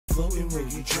floating when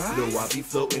you drive. No, I be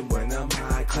floating when I'm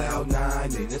high. Cloud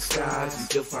 9 in the skies. You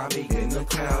can find me in the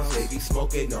clouds. They be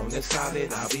smoking on that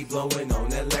solid. I be blowing on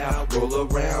that loud. Roll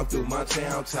around through my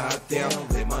town, top down.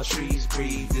 Let my trees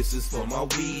breathe. This is for my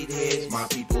weed heads, my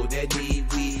people that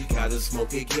need weed. Gotta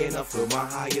smoke again. I feel my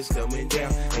highest coming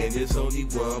down. And there's only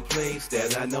one place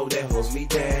that I know that holds me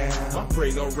down. My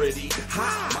brain already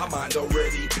high. My mind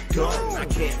already gone. I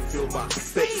can't feel my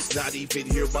face. Not even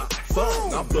hear my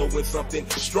phone. I'm blowing something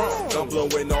strong. I'm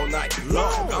blowing all night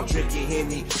long. I'm drinking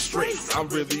Henny straight. I'm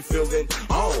really feeling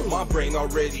on. My brain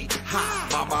already high.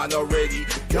 My mind already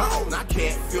gone. I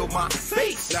can't feel my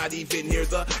face. Not even hear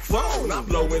the phone. I'm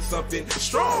blowing something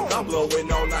strong. I'm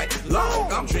blowing all night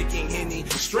long. I'm drinking Henny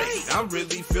straight. I'm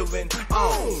really feeling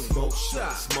on. Smoke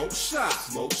shot, smoke shot,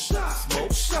 smoke shot,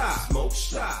 smoke shot, smoke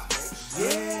shot.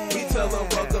 Yeah. We tell them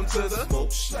welcome to the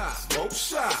smoke shot, smoke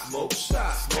shot, smoke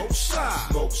shot, smoke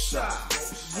shot, smoke shot.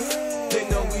 Yeah. They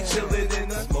know we chillin' in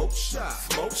the smoke shot,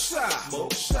 smoke shot,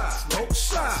 smoke shot, smoke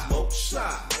shot, smoke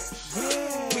shot.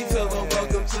 Yeah. We tell them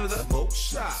welcome to the smoke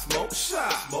shot, smoke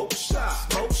shot, smoke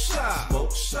shot, smoke shot,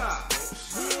 smoke shot.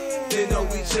 Yeah. They know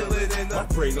we chillin' in the my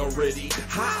brain already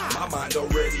high, my mind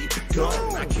already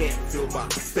gone. I can't feel my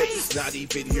face, not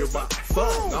even hear my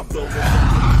phone. I'm blowing.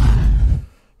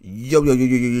 Yo,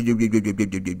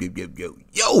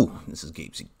 this is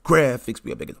Gabe C Graphics.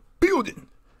 We are back in the building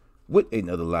with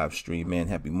another live stream, man.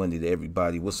 Happy Monday to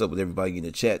everybody. What's up with everybody in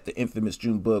the chat? The infamous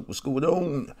Junebug, what's going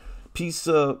on? Peace,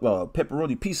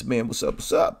 Pepperoni Pizza Man, what's up,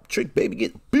 what's up? Trick Baby,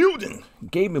 get building.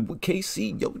 Gaming with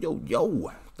KC,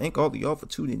 yo. Thank all of y'all for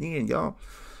tuning in, y'all.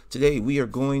 Today we are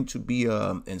going to be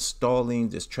installing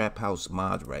this Trap House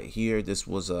mod right here. This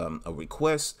was a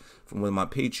request from one of my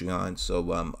Patreons,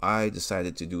 so I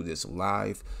decided to do this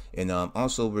live. And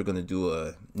also we're going to do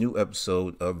a new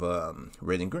episode of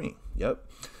Red and Green. Yep.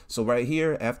 So right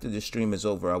here, after the stream is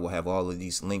over, I will have all of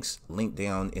these links linked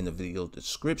down in the video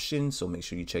description, so make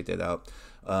sure you check that out.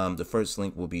 The first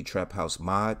link will be Trap House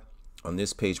mod on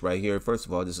this page right here. First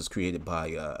of all, this is created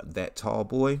by That Tall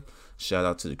Boy. Shout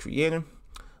out to the creator.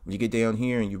 When you get down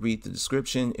here and you read the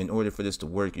description, in order for this to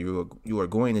work, you are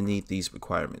going to need these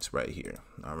requirements right here.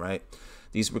 All right.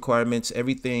 These requirements,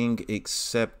 everything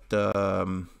except,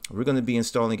 we're going to be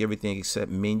installing everything except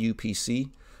Menu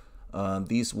PC.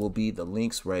 These will be the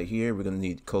links right here. We're going to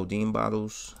need codeine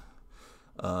bottles,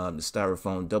 the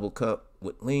styrofoam double cup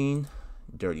with lean,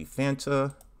 dirty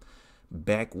Fanta,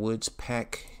 backwoods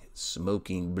pack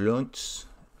smoking blunts,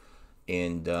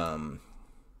 and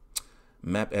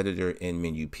map editor and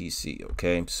Menu PC.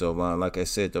 Okay, so like I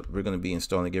said, we're going to be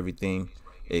installing everything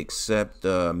except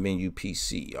Menu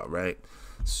PC. All right,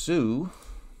 so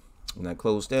when I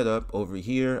close that up, over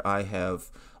here I have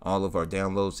all of our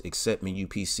downloads except Menu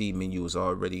PC. Menu is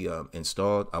already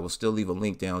installed. I will still leave a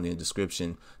link down in the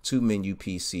description to Menu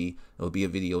PC. There'll be a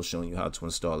video showing you how to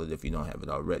install it if you don't have it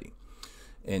already.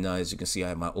 And as you can see, I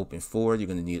have my Open4. You're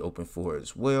going to need Open4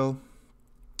 as well.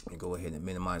 And go ahead and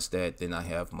minimize that. Then I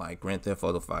have my Grand Theft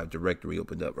Auto 5 directory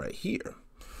opened up right here.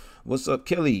 What's up,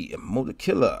 Kelly? Motor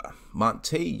Killer,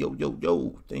 Monte,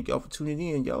 yo. Thank y'all for tuning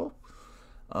in, y'all.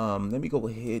 Let me go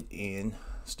ahead and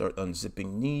start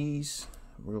unzipping these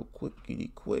real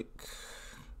quick.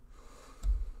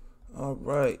 All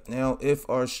right, now if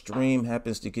our stream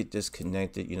happens to get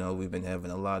disconnected, you know, we've been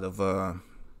having a lot of well,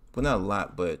 not a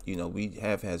lot, but you know, we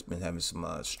has been having some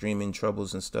streaming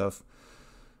troubles and stuff.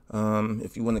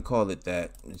 If you want to call it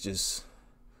that, it's just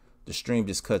the stream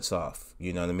just cuts off,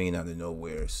 you know what I mean, out of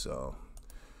nowhere. So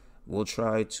we'll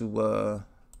try to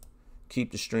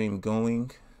keep the stream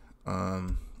going.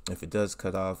 If it does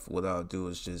cut off, what I'll do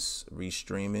is just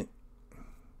restream it,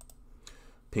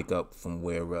 pick up from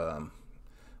where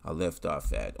I left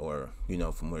off at, or you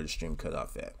know, from where the stream cut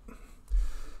off at.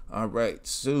 All right,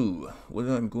 so what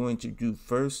I'm going to do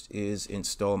first is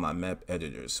install my map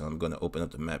editor. So I'm going to open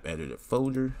up the map editor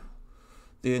folder.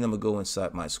 Then I'm going to go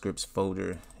inside my scripts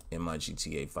folder in my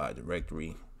GTA 5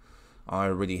 directory. I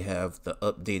already have the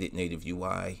updated native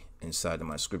UI inside of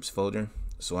my scripts folder.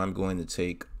 So I'm going to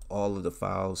take all of the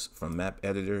files from map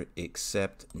editor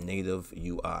except native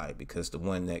UI, because the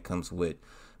one that comes with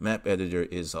map editor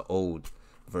is an old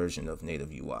version of native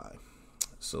UI.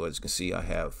 So as you can see, I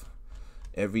have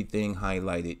everything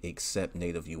highlighted except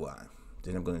native UI.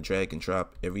 Then I'm going to drag and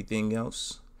drop everything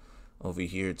else over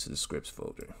here to the scripts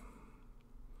folder.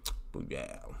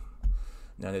 Booyah.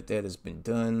 Now that that has been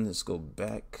done, let's go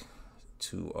back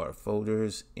to our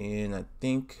folders, and I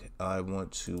think I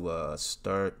want to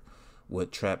start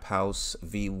with Trap House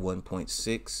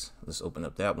v1.6. Let's open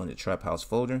up that one, the Trap House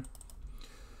folder.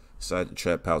 Inside the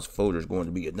Trap House folder is going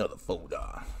to be another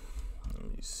folder.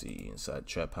 Let me see, inside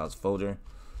Trap House folder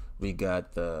We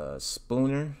got the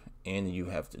spooner, and you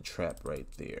have the trap right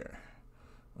there.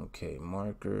 Okay,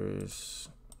 markers.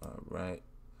 All right.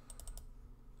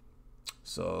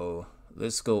 So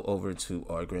let's go over to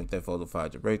our Grand Theft Auto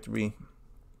 5 directory.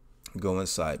 Go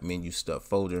inside menu stuff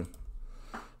folder.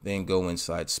 Then go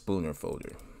inside spooner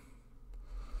folder.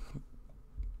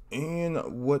 And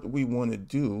what we want to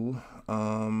do,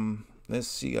 let's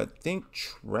see, I think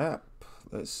trap.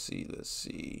 Let's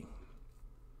see.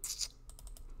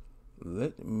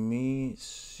 Let me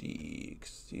see.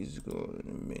 These go in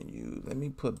the menu. Let me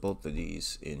put both of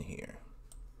these in here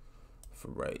for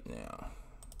right now.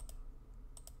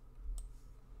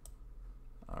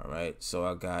 All right, so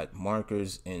I got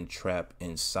markers and trap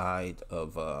inside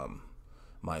of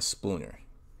my spooner.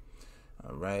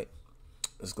 All right,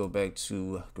 let's go back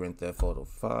to Grand Theft Auto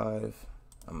 5.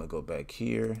 I'm gonna go back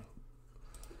here.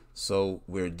 So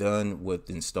we're done with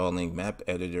installing map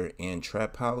editor and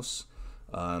trap house.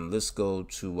 Let's go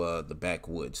to the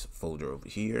backwoods folder over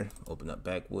here. Open up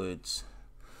backwoods,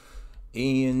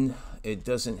 and it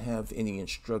doesn't have any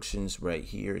instructions right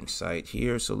here inside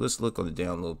here. So let's look on the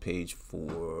download page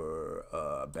for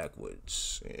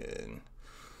backwoods, and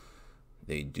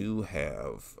they do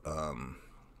have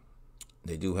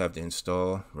the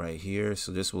install right here.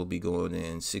 So this will be going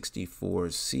in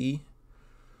 64C.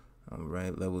 All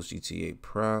right, levels, GTA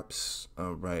props.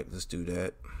 All right, let's do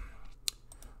that.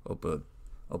 Open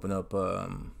up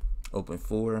open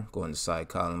 4, go in the side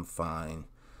column, find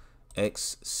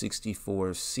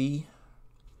X64C,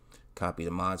 copy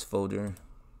the mods folder.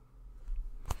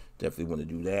 Definitely want to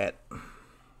do that.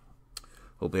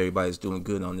 Hope everybody's doing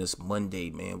good on this Monday,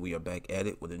 man. We are back at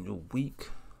it with a new week.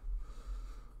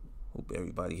 Hope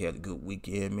everybody had a good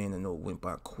weekend, man. I know it went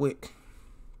by quick.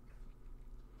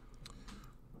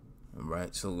 All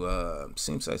right, so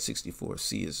seems like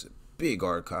 64C is a big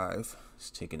archive. It's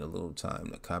taking a little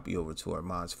time to copy over to our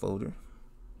mods folder,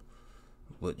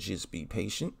 but just be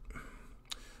patient.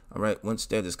 All right, once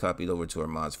that is copied over to our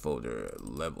mods folder,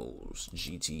 levels,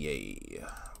 GTA,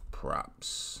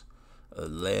 props,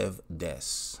 lev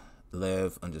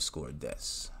underscore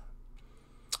des.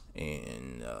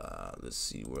 And let's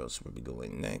see where else we'll be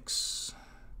going next.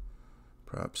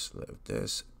 Props, lev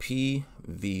des,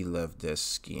 PV lev des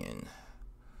skin.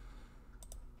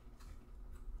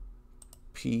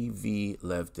 PV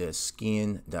lev des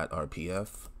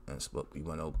skin.rpf. That's what we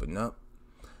want to open up.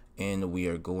 And we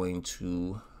are going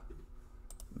to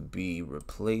be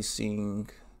replacing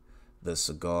the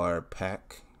cigar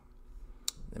pack.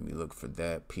 Let me look for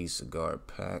that. P cigar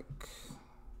pack.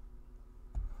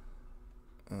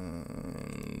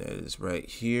 And that is right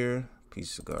here. P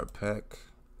cigar pack.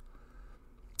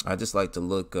 I just like to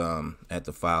look at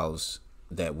the files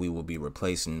that we will be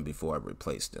replacing before I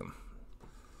replace them.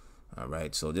 All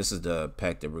right, so this is the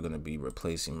pack that we're going to be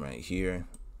replacing right here.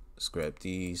 Scrap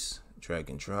these, drag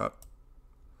and drop.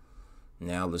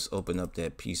 Now let's open up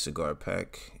that P cigar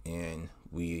pack, and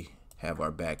we have our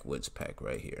backwoods pack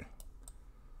right here.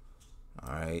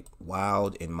 All right,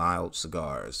 wild and mild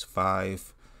cigars,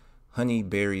 5 honey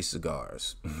berry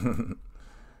cigars.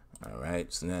 All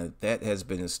right, so now that has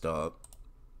been installed.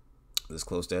 Let's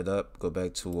close that up, go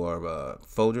back to our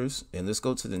folders, and let's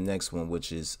go to the next one,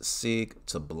 which is SIG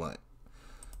to blunt.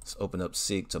 Let's open up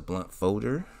SIG to blunt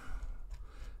folder.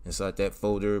 Inside that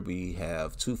folder, we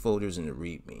have 2 folders in the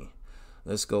README.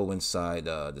 Let's go inside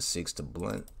the SIG to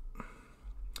blunt,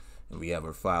 and we have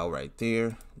our file right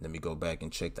there. Let me go back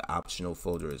and check the optional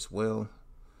folder as well.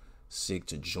 SIG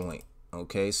to joint.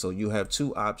 Okay, so you have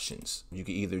 2 options. You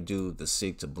can either do the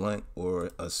SIG to blunt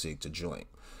or a SIG to joint.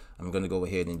 I'm going to go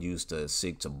ahead and use the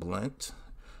SIG to blunt.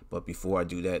 But before I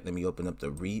do that, let me open up the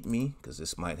README, because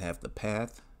this might have the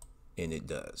path, and it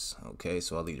does. Okay,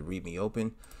 so I'll leave the README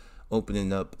open.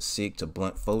 Opening up SIG to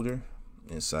blunt folder.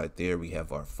 Inside there, we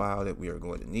have our file that we are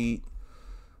going to need.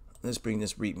 Let's bring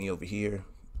this README over here.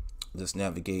 Let's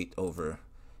navigate over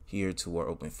here to our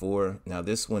open 4. Now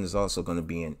this one is also going to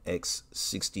be in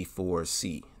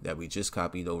X64C that we just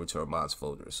copied over to our mods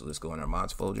folder. So let's go in our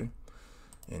mods folder,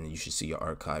 and you should see your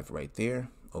archive right there.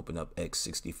 Open up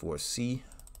X64C,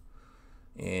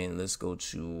 and let's go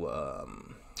to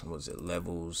what was it,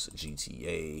 levels,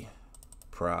 GTA,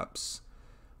 props,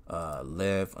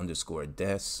 lev underscore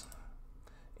des,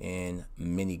 and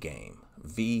minigame,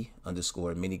 v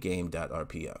underscore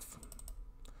minigame.rpf.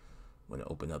 I'm going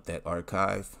to open up that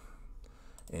archive.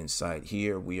 Inside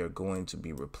here, we are going to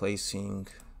be replacing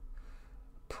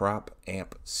prop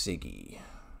amp Siggy.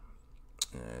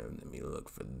 Let me look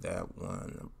for that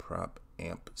one. Prop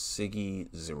amp Siggy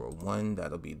 01.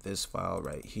 That'll be this file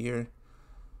right here.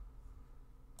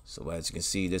 So as you can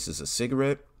see, this is a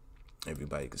cigarette.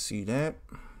 Everybody can see that.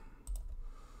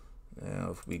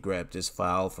 Now, if we grab this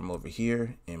file from over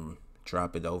here and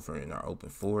drop it over in our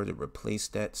Open4 to replace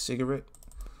that cigarette,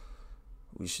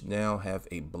 we should now have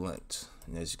a blunt.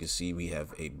 And as you can see, we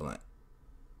have a blunt.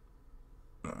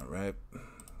 All right.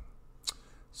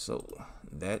 So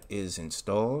that is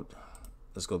installed.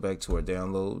 Let's go back to our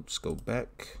downloads. Go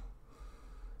back.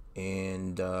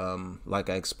 And like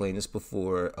I explained this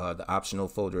before, the optional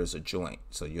folder is a joint.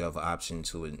 So you have an option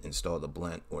to install the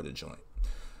blunt or the joint.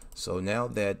 So now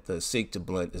that the Sig to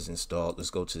blunt is installed, let's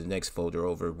go to the next folder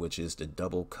over, which is the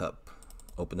double cup.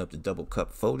 Open up the double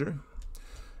cup folder.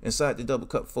 Inside the double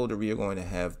cup folder, we are going to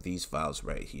have these files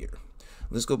right here.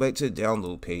 Let's go back to the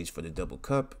download page for the double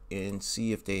cup and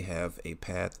see if they have a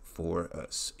path for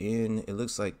us. And it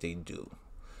looks like they do.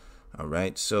 All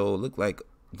right, so look like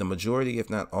the majority, if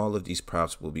not all of these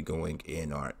props will be going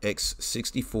in our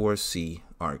x64C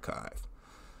archive.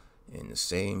 In the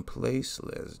same place,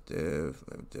 let's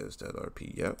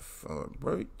devs.rpf. All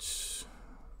right,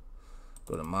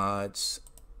 go to mods,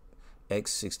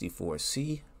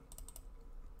 x64C,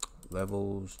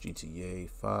 levels, GTA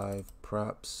 5,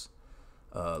 props,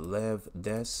 lev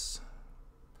des,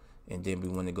 and then we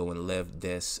want to go in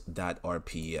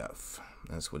levdes.rpf.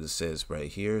 That's what it says right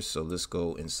here. So let's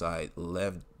go inside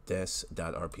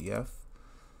levdes.rpf.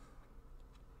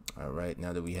 All right,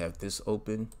 now that we have this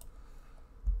open,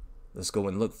 let's go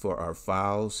and look for our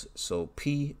files. So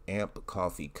P amp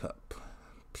coffee cup,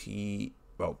 P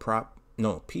amp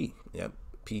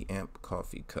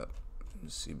coffee cup.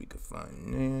 Let's see if we can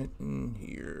find it in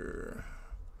here.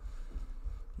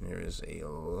 There is a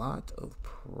lot of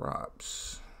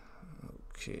props.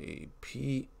 Okay,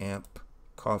 P amp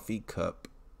coffee cup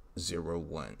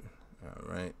 01. All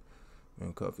right,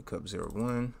 and coffee cup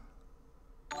 01.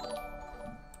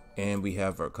 And we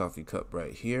have our coffee cup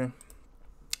right here.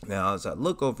 Now, as I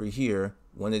look over here,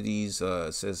 one of these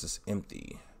says it's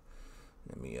empty.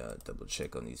 Let me double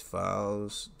check on these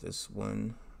files. This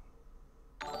one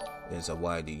is a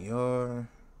YDR.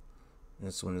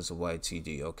 This one is a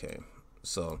YTD. Okay,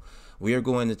 so we are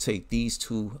going to take these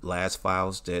two last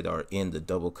files that are in the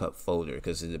double cup folder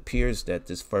because it appears that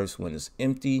this first one is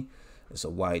empty. It's a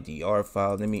YDR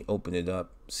file. Let me open it up,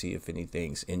 see if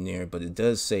anything's in there, but it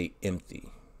does say empty.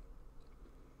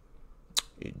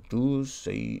 It does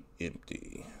say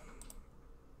empty.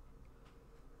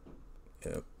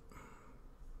 Yep. It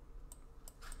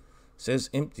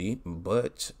says empty,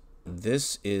 but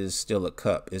this is still a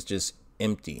cup. It's just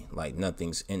empty, like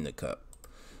nothing's in the cup.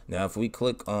 Now, if we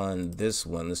click on this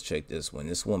one, let's check this one.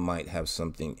 This one might have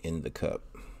something in the cup.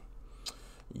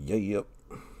 Yeah, yep.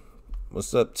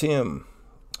 What's up, Tim?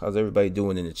 How's everybody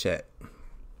doing in the chat?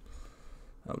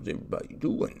 How's everybody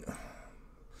doing?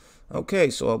 Okay,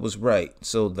 so I was right.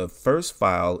 So the first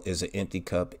file is an empty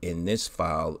cup and this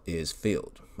file is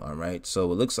filled. All right,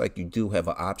 so it looks like you do have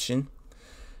an option.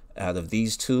 Out of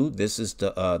these two, this is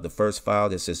the first file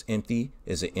that says empty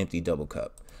is an empty double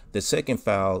cup. The second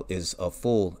file is a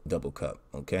full double cup.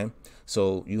 Okay,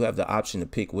 so you have the option to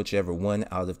pick whichever one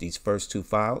out of these first two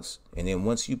files, and then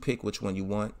once you pick which one you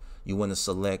want to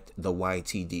select the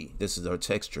YTD. This is our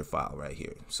texture file right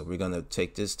here. So we're going to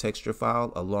take this texture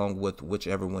file along with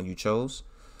whichever one you chose,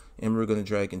 and we're going to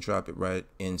drag and drop it right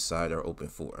inside our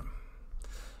Open4.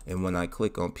 And when I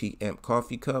click on P amp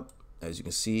coffee cup, as you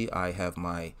can see, I have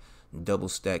my double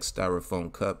stack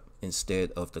styrofoam cup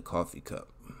instead of the coffee cup.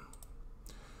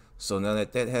 So now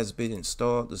that that has been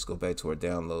installed, let's go back to our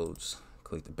downloads,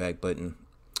 click the back button.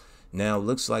 Now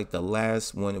looks like the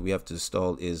last one that we have to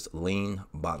install is Lean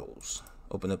Bottles.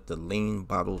 Open up the Lean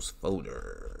Bottles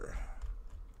folder.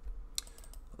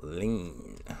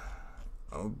 Lean.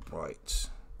 All right.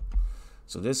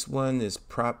 So this one is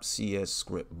prop CS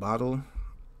script bottle.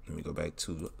 Let me go back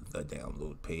to the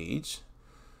download page.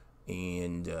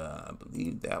 And I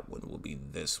believe that one will be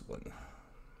this one.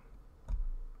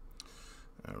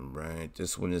 All right,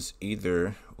 this one is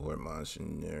either or Mod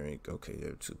Generic. Okay,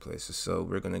 there are two places. So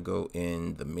we're gonna go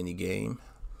in the mini game.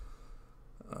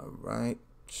 All right,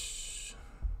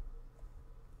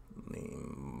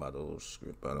 Lean model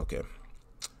script. Okay,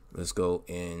 let's go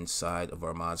inside of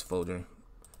our mods folder.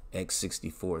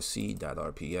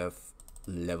 x64c.rpf,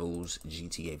 levels,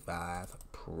 GTA 5,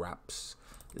 props,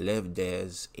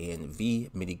 levdes, and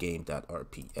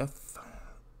vminigame.rpf.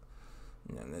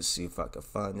 Now let's see if I can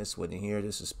find this one in here.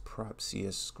 This is prop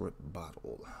CS script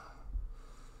bottle.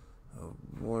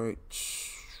 Alright.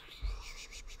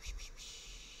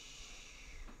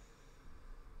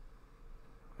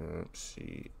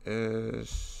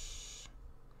 CS.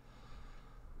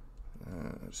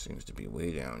 Seems to be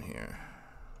way down here.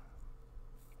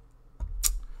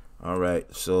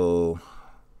 Alright, so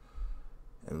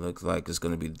It looks like it's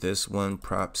going to be this one,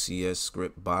 Prop CS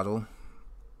Script bottle.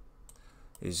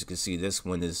 As you can see, this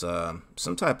one is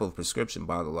some type of prescription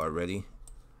bottle already.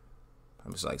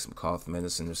 It's like some cough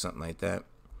medicine or something like that.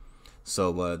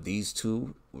 So these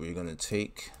two we're going to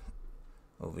take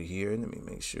over here. Let me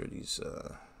make sure these,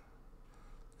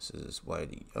 this is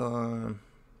YDR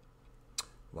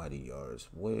as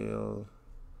well.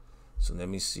 So let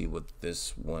me see what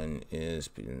this one is.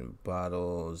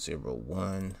 Bottle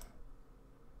 01.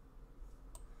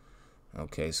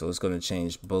 Okay, so it's going to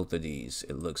change both of these.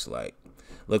 It looks like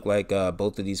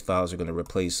both of these files are going to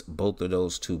replace both of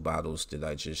those two bottles that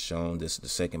I just shown. This is the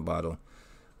second bottle.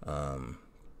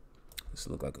 This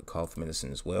look like a cough medicine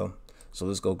as well. So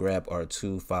let's go grab our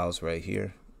two files right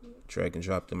here, drag and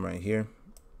drop them right here.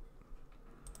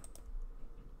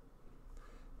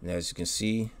 And as you can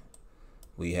see,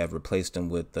 we have replaced them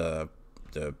with the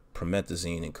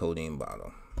promethazine and codeine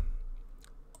bottle.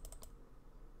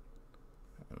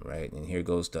 Right, and here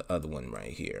goes the other one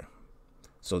right here.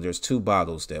 So there's two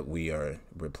bottles that we are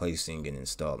replacing and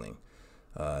installing.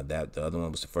 That the other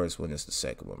one was the first one. That's the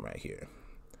second one right here.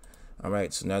 All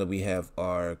right, so now that we have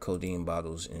our codeine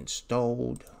bottles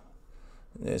installed,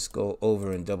 let's go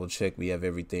over and double check we have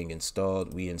everything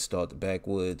installed. We installed the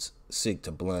backwoods, sig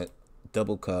to blunt,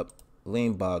 double cup,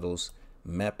 lean bottles,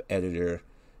 map editor,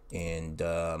 and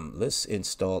let's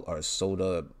install our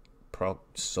soda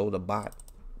bot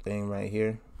thing right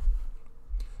here.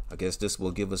 I guess this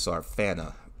will give us our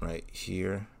Fana right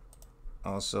here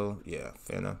also. Yeah,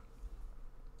 Fana.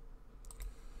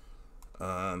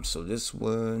 So this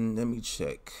one, let me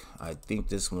check. I think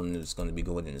this one is going to be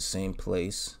going in the same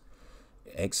place.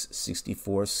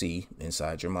 X64C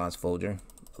inside your mods folder.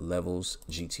 Levels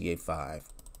GTA 5.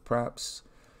 Props.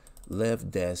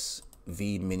 levdes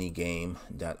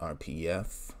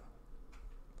vminigame.rpf.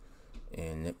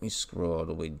 And let me scroll all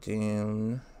the way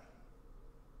down.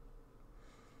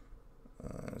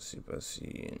 Let's see if I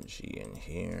see NG in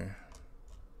here.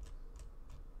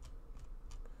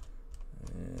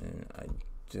 And I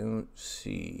don't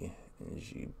see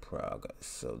NG prog.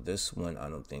 So this one I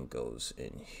don't think goes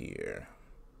in here.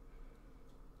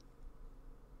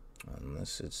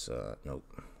 Unless it's,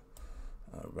 nope.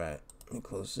 All right, let me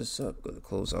close this up. Go to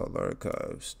close all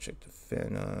archives. Check the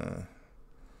Fana.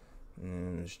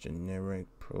 And it's generic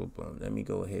program. Let me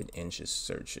go ahead and just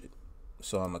search it.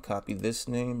 So I'm gonna copy this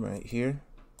name right here.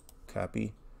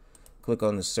 Copy. Click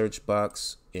on the search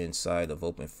box inside of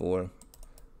Open4.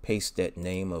 Paste that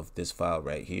name of this file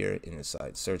right here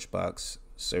inside search box.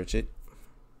 Search it.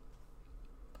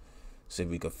 See if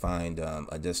we could find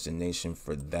a destination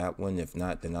for that one. If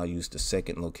not, then I'll use the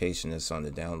second location that's on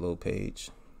the download page.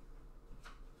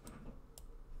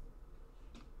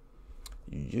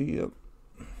 Yep.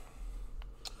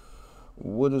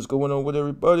 What is going on with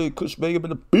everybody? Kush Bangam in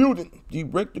the building.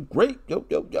 Direct the Great. Yo,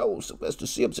 yo, yo. Sylvester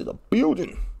Sims in the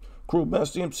building.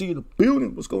 Crewmaster MC in the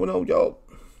building. What's going on, y'all?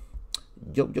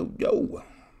 Yo, yo, yo.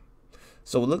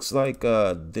 So it looks like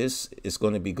this is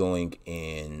going to be going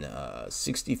in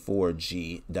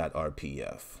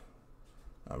 64g.rpf.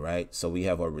 All right. So we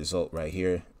have our result right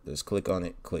here. Let's click on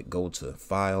it. Click go to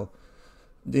file.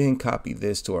 Then copy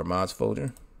this to our mods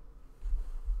folder.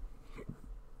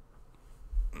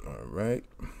 All right,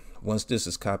 once this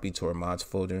is copied to our mods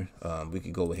folder, we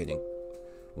could go ahead and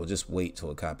we'll just wait till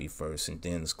it copy first, and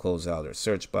then let's close out our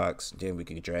search box. Then we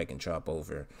can drag and drop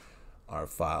over our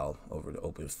file over to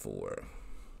Open4.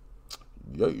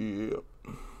 Yeah.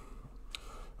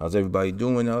 How's everybody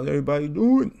doing?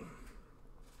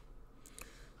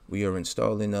 We are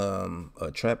installing a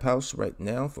trap house right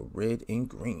now for red and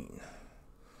green.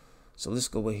 So let's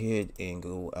go ahead and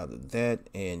go out of that,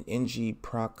 and ng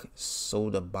proc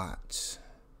soda bot.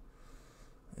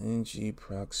 ng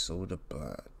proc soda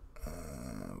bot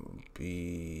will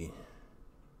be,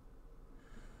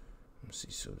 let's see,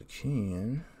 soda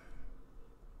can,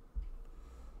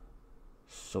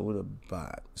 soda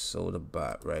bot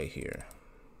right here,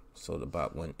 soda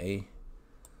bot 1A.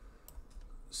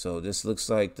 So this looks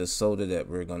like the soda that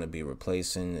we're going to be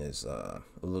replacing is a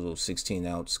little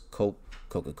 16-ounce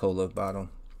Coca-Cola bottle.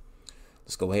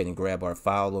 Let's go ahead and grab our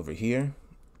file over here,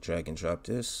 drag and drop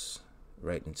this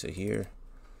right into here,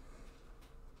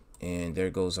 and there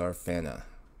goes our Fana.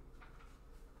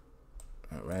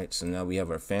 All right, so now we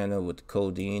have our Fana with the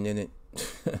codeine in it.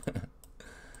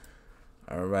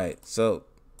 All right, so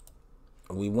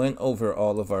we went over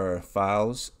all of our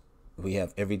files. We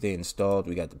have everything installed.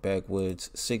 We got the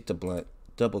backwoods, sig to blunt,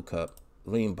 double cup,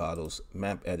 lean bottles,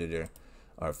 map editor,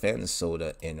 our Fana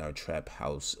soda, and our trap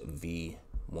house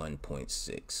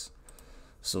V1.6.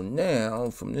 So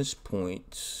now from this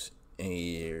point,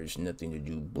 there's nothing to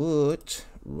do but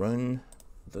run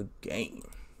the game.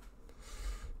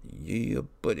 Yeah,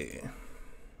 buddy.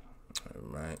 All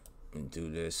right, and do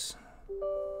this.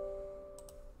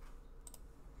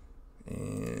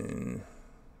 And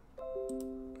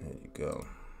there you go.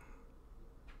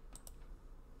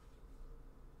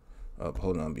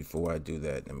 Hold on, before I do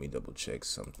that, let me double check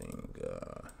something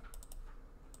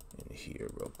in here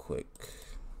real quick.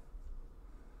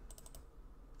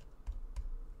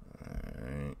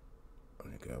 Alright,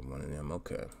 I got one of them.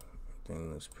 Okay,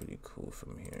 thing looks pretty cool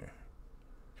from here.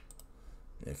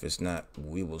 If it's not,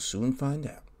 we will soon find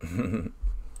out.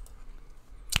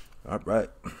 Alright,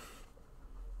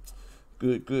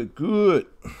 good.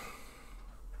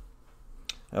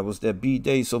 That was that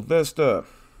B-Day Sylvester.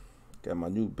 Got my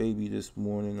new baby this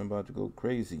morning. I'm about to go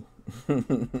crazy.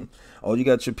 Oh, you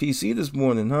got your PC this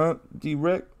morning, huh,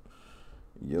 D-Rec?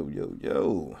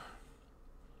 Yo.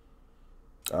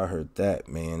 I heard that,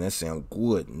 man. That sound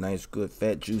good. Nice, good,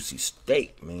 fat, juicy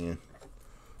steak, man.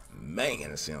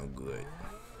 Man, that sound good.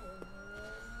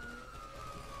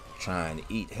 Trying to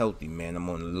eat healthy, man. I'm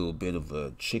on a little bit of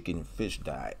a chicken and fish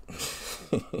diet.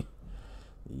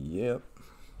 Yep.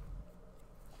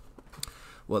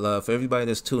 Well, for everybody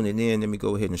that's tuning in, let me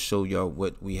go ahead and show y'all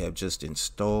what we have just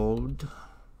installed.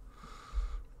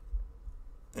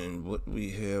 And what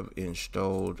we have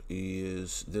installed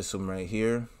is this one right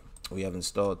here. We have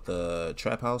installed the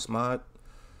Trap House mod,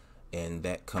 and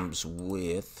that comes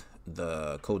with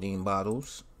the codeine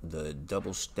bottles, the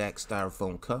double stack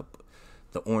styrofoam cup,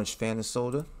 the orange Fanta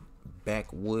soda,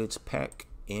 backwoods pack,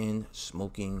 and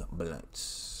smoking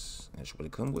blunts. That's what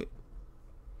it comes with.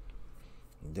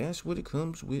 That's what it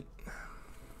comes with.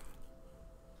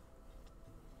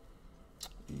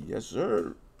 Yes,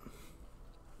 sir.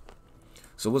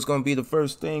 So what's gonna be the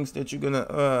first things that you're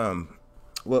gonna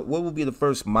what will be the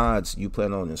first mods you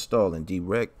plan on installing,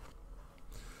 D-Rec?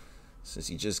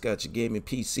 Since you just got your gaming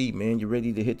PC, man, you're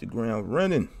ready to hit the ground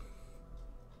running.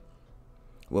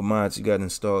 What mods you got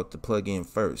installed to plug in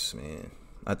first, man?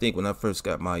 I think when I first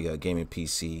got my gaming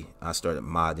PC, I started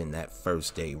modding that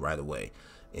first day right away.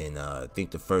 And I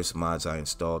think the first mods I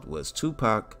installed was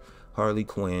Tupac, Harley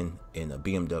Quinn, and a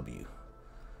BMW.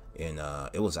 And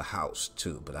it was a house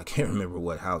too, but I can't remember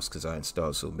what house because I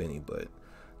installed so many. But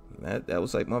that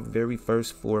was like my very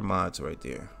first 4 mods right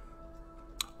there.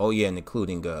 Oh yeah, and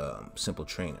including Simple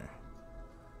Trainer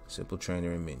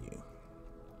and Menu.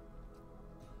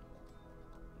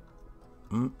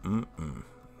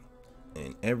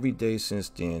 And every day since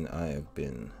then, I have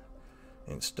been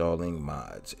installing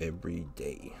mods every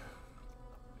day.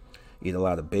 Eat a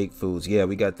lot of baked foods. Yeah,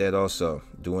 we got that also.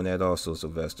 Doing that also,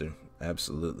 Sylvester.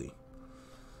 Absolutely.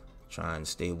 Trying to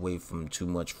stay away from too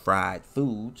much fried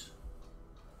foods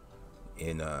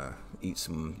and eat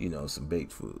some, some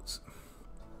baked foods.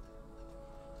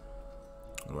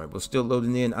 All right, we're still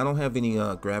loading in. I don't have any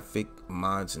graphic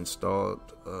mods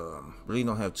installed. Really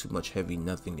don't have too much heavy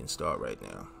nothing installed right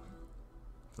now.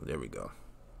 So there we go.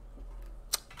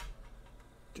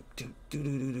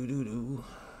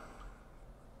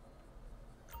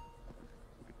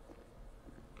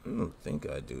 I don't think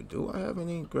I do. Do I have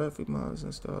any graphic mods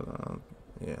installed?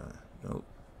 Yeah, nope.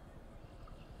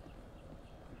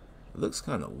 Looks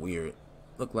kind of weird.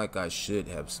 Look like I should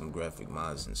have some graphic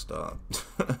mods installed.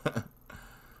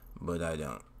 But I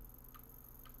don't.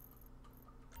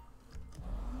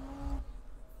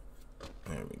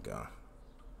 There we go.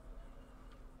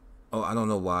 Oh, I don't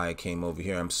know why I came over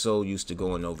here. I'm so used to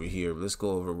going over here. Let's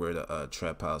go over where the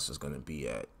trap house is going to be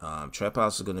at. Trap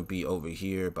house is going to be over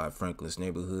here by Franklin's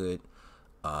neighborhood.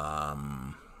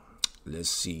 Let's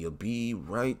see. It'll be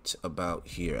right about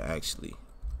here, actually.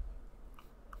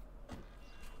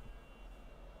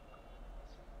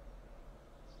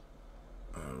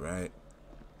 All right.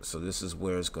 So this is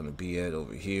where it's going to be at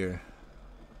over here.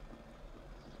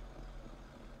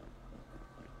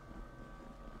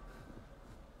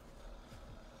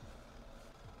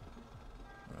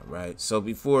 Right, so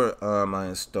before I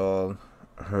install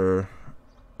her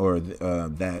or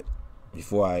that,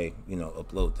 before I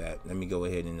upload that, let me go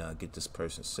ahead and get this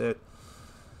person set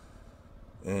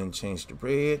and change the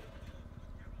red.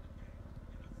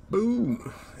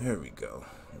 Boom, there we go.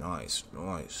 Nice.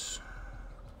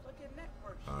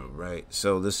 All right,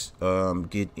 so let's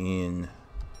get in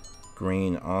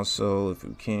green also if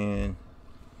we can.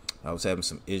 I was having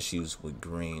some issues with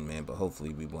green, man, but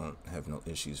hopefully we won't have no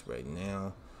issues right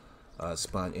now.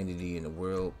 Spawn entity in the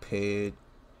world, paired,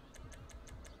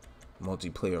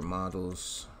 multiplayer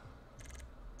models,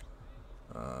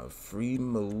 free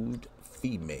mode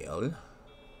female.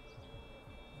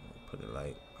 Put it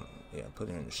like, yeah, put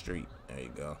it in the street. There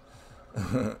you go.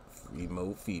 Free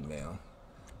mode female.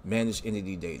 Manage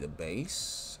entity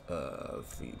database.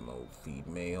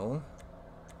 Female.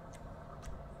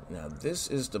 Now this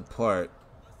is the part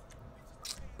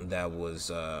that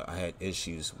was I had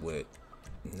issues with,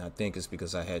 and I think it's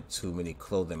because I had too many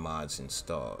clothing mods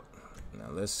installed. Now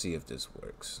let's see if this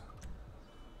works.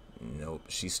 Nope,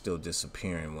 she's still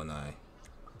disappearing when I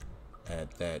add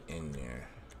that in there.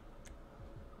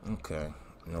 Okay,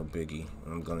 no biggie.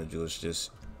 What I'm gonna do is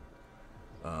just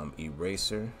erase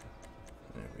her.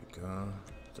 There we go.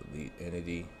 Delete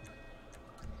entity.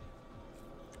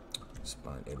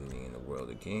 Spawn editing in the world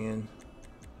again.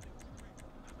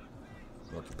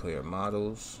 Multiplayer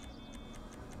models.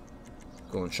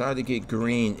 Gonna try to get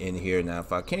green in here. Now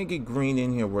if I can't get green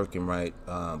in here working right,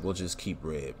 we'll just keep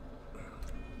red.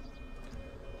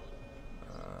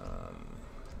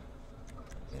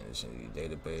 Manage entity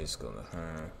database, go to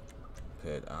her.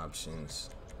 Pet options.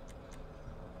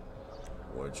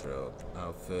 Wardrobe,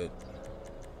 outfit.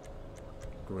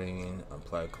 Green,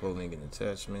 apply clothing and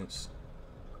attachments.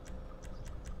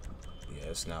 Yeah,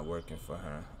 it's not working for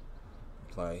her.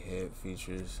 Apply head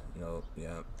features. Nope.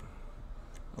 Yeah.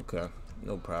 Okay.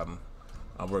 No problem.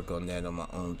 I'll work on that on my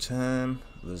own time.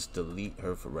 Let's delete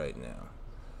her for right now.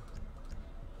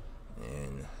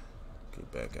 And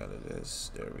get back out of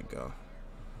this. There we go.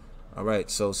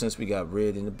 Alright, so since we got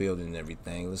red in the building and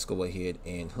everything, let's go ahead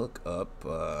and hook up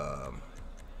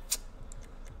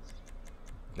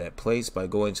that place by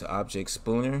going to Object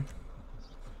Spooner.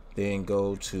 Then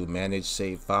go to Manage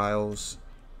Save Files.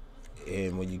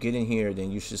 And when you get in here, then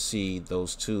you should see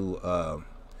those two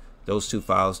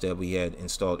files that we had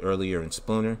installed earlier in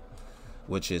Spooner,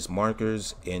 which is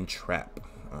markers and trap.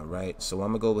 All right, so I'm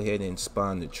gonna go ahead and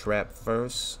spawn the trap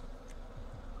first.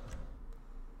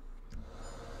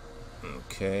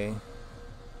 Okay,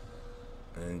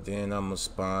 and then I'm gonna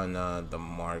spawn the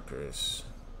markers.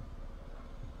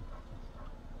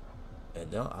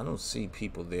 And I don't see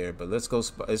people there, but let's go.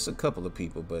 It's a couple of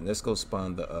people, but let's go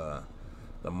spawn the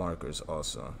markers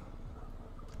also.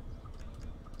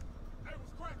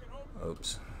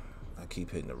 Oops, I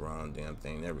keep hitting the wrong damn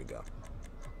thing. There we go.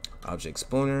 Object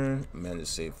Spooner, manage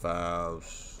save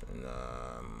files, and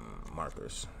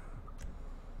markers.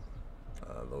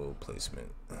 Load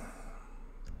placement.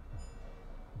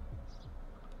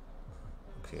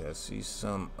 Okay, I see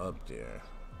some up there.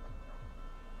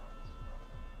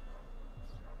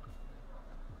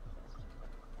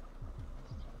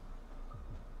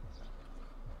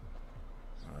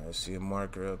 I see a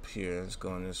marker up here. Let's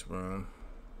go in this room.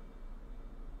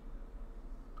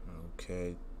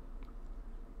 Okay.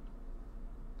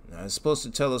 Now it's supposed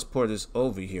to teleport us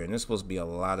over here, and there's supposed to be a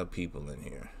lot of people in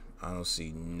here. I don't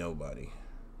see nobody.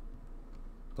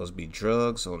 Supposed to be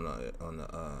drugs on the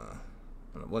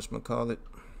whatchamacallit.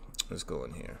 Let's go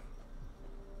in here.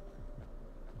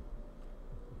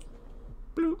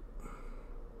 Bloop.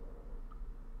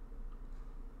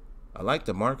 I like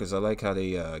the markers. I like how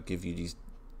they give you these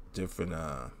different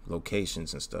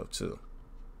locations and stuff too.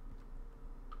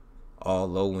 All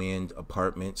low-end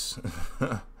apartments.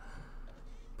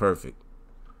 Perfect.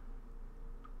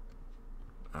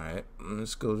 Alright,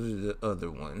 let's go to the other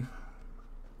one.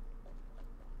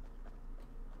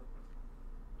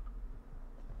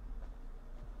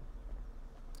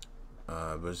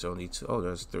 There's only two. Oh,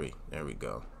 there's three. There we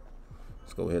go.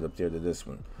 Let's go ahead up there to this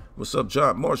one. What's up,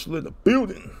 John Marshall in the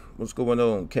building? What's going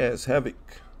on? Cass Havoc,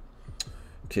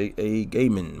 K.A.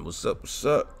 Gaming. What's up? What's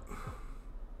up?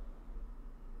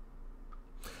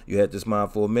 You had this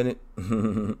mod for a minute?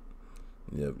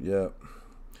 Yep.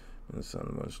 That's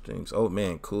not much things. Oh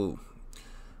man, cool.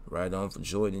 Right on for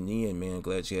joining in, man.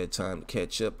 Glad you had time to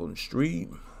catch up on the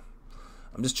stream.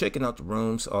 I'm just checking out the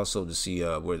rooms also to see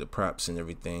where the props and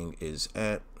everything is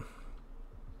at.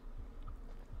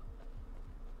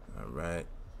 Alright.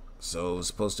 So it's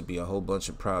supposed to be a whole bunch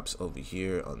of props over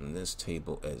here on this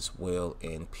table as well,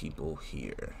 and people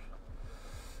here.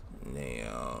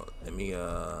 Now, let me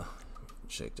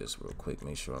check this real quick,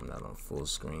 make sure I'm not on full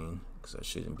screen, because I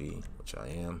shouldn't be, which I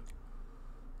am.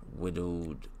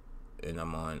 Widowed, and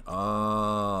I'm on,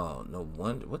 oh, no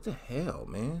wonder, what the hell,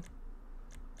 man?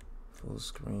 Full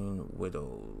screen,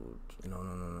 widowed,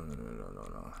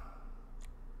 no.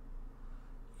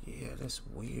 Yeah, that's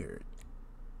weird.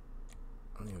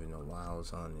 I don't even know why I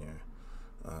was on there.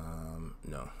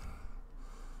 No.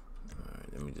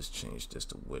 Alright, let me just change this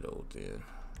to widowed then.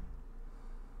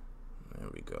 There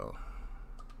we go.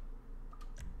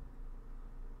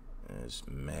 It's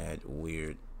mad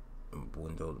weird.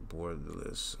 Window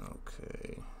borderless.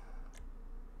 Okay.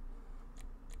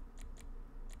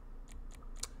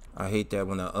 I hate that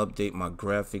when I update my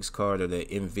graphics card or the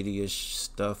NVIDIA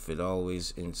stuff, it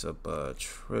always ends up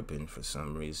tripping for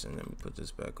some reason. Let me put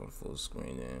this back on full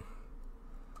screen in.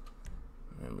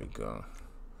 There we go.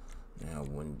 Now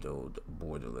windowed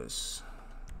borderless.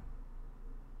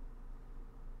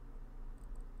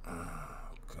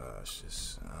 Oh gosh,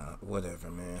 this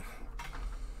whatever, man.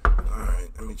 Alright,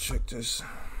 let me check this.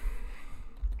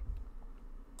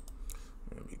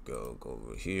 There we go. Go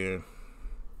over here.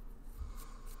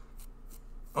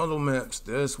 Auto maps,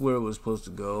 that's where it was supposed to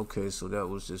go. Okay, so that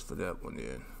was just for that one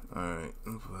then. Alright,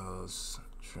 files,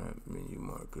 trap menu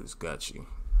markers, got you.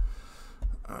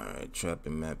 Alright, trap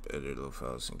and map editor,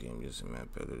 files and game using map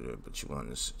editor, but you want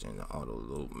this in the auto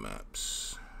load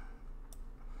maps.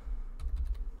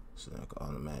 So that can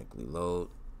automatically load.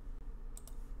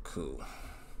 Cool.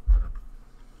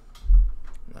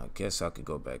 Now I guess I could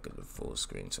go back to the full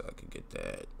screen so I could get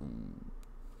that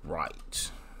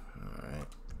right. Alright.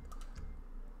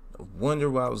 I wonder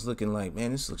why I was looking like,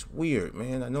 man, this looks weird,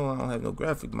 man. I know I don't have no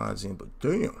graphic mods in, but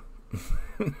damn.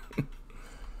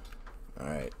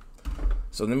 Alright.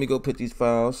 So let me go put these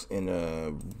files in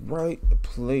a right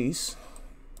place.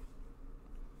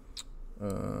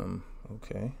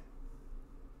 Okay.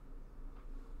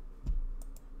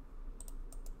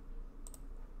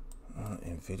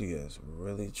 NVIDIA is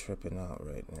really tripping out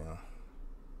right now.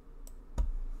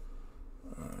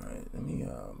 Alright, let me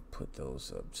put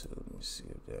those up too. Let me see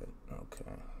if that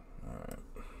okay. Alright.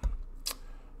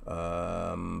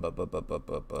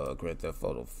 Grand Theft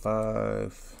Auto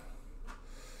 5.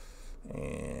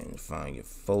 And find your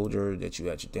folder that you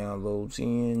got your downloads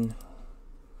in.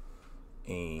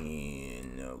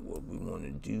 And what we want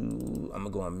to do, I'm gonna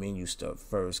go on menu stuff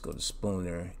first, go to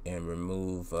Spooner and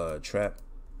remove trap.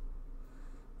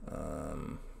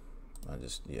 I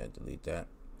just delete that.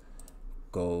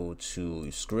 Go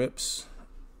to scripts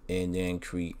and then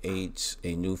create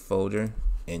a new folder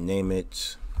and name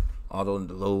it auto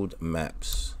load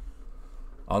maps.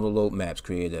 Auto load maps.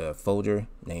 Create a folder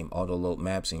named auto load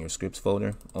maps in your scripts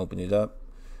folder. Open it up.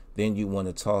 Then you want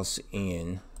to toss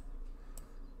in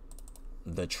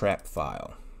the trap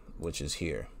file, which is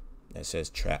here. That says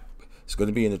trap. It's going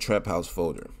to be in the trap house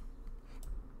folder.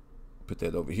 Put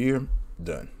that over here.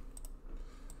 Done.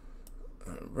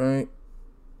 All right.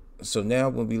 So now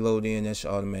when we load in, that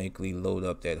should automatically load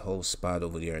up that whole spot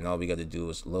over there, and all we got to do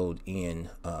is load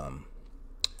in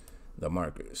the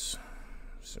markers.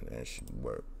 So that should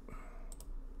work.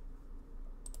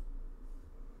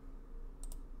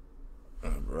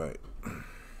 All right.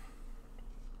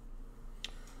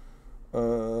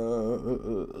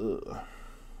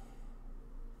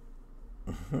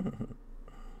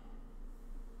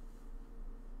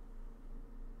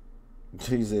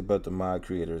 He said about the mod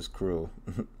creators crew.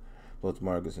 Both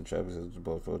markers and traffic systems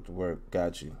both to work.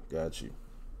 Got you.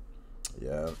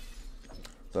 Yeah.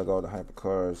 It's like all the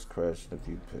hypercars crashed in a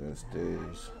few past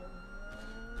days.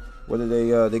 What did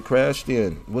they crashed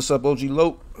in? What's up, OG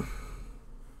Lope?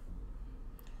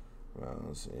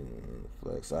 Well,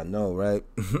 flex. I know, right?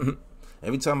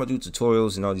 Every time I do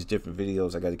tutorials and all these different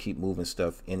videos, I got to keep moving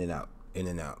stuff in and out.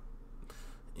 And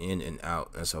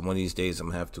so one of these days I'm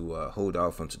gonna have to hold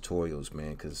off on tutorials,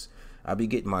 man, because I'll be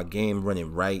getting my game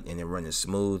running right and then running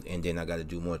smooth, and then I got to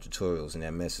do more tutorials, and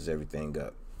that messes everything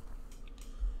up.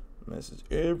 And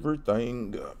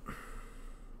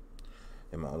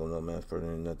my auto load map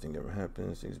folder, and nothing ever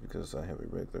happens. It's because I have a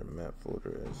regular map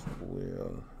folder as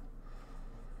well.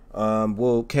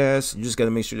 Well, Cass, you just got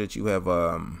to make sure that you have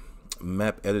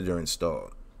map editor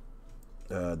installed.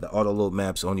 The auto load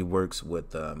maps only works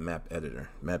with map editor.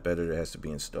 Map editor has to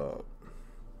be installed.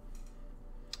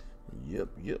 Yep.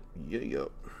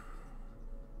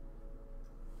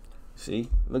 See,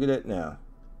 look at that now.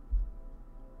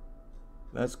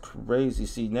 That's crazy.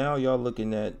 See, now y'all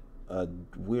looking at a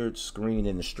weird screen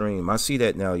in the stream. I see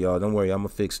that now, y'all. Don't worry, I'm gonna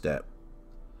fix that.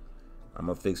 I'm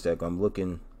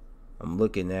looking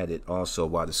at it also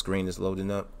while the screen is loading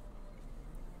up.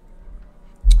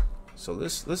 So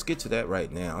let's get to that right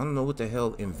now. I don't know what the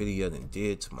hell NVIDIA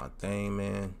did to my thing,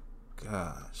 man.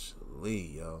 Gosh,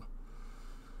 Lee, yo.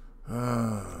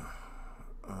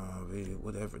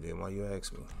 Whatever then, why you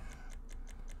ask me?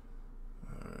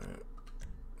 Alright.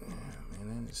 Yeah,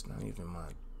 man, it's not even my...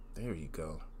 There you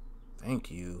go.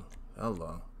 Thank you.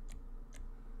 Hello.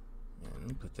 Yeah, let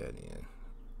me put that in.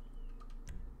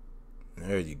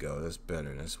 There you go. That's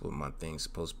better. That's what my thing's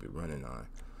supposed to be running on.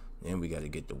 Then we got to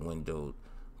get the windowed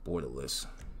borderless.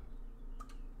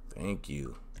 Thank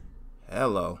you.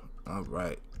 Hello. All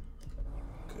right.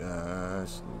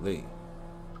 Gosh, Lee.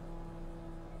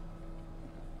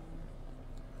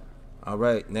 All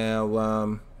right,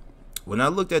 now When I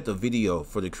looked at the video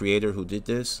for the creator who did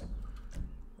this,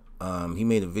 he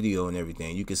made a video and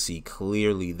everything. You can see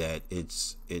clearly that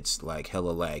it's like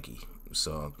hella laggy.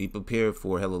 So be prepared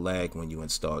for hella lag when you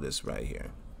install this right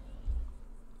here.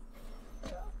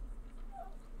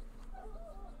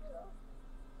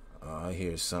 I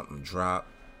hear something drop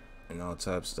and all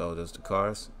types of stuff. There's the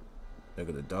cars. Look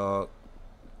at the dog.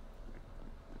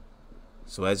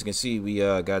 So as you can see, we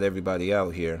got everybody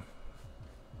out here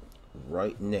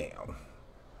right now,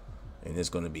 and it's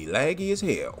gonna be laggy as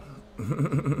hell.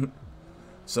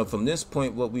 So from this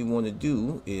point, what we want to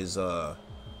do is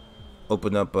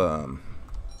open up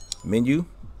menu,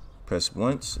 press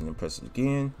once and then press it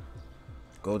again,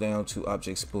 go down to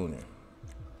object spooner,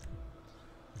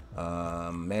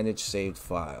 manage saved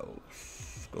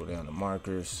files, go down to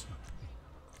markers,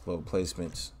 flow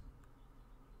placements.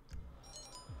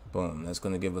 Boom, that's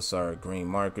going to give us our green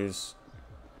markers.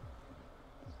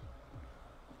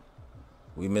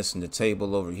 We missing the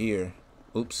table over here.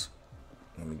 Oops.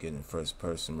 Let me get in first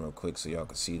person real quick so y'all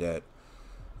can see that.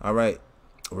 All right,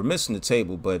 we're missing the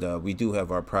table, but we do have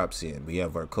our props in. We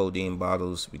have our codeine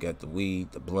bottles. We got the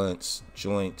weed, the blunts,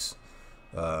 joints.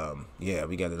 Yeah,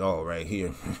 we got it all right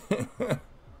here.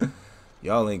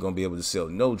 Y'all ain't going to be able to sell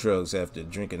no drugs after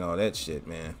drinking all that shit,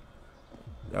 man.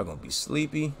 Y'all going to be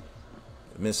sleepy.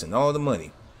 Missing all the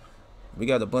money. We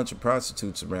got a bunch of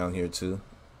prostitutes around here too.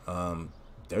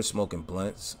 They're smoking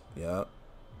blunts. Yeah.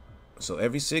 So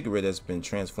every cigarette has been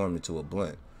transformed into a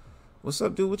blunt. What's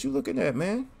up, dude? What you looking at,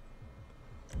 man?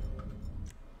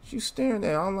 What you staring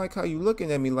at? I don't like how you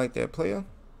looking at me like that, player.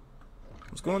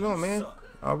 What's going on, man?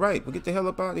 All right, we'll get the hell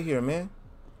up out of here, man.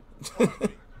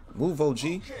 Move,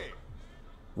 OG.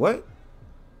 What?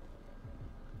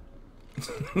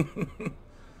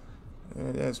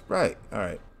 Yeah, that's right. All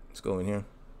right, let's go in here.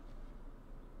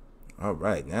 All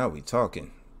right, now we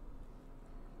talking.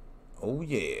 Oh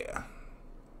yeah.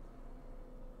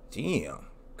 Damn.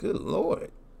 Good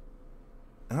Lord.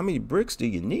 How many bricks do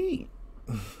you need?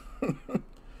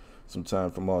 Some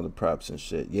time from all the props and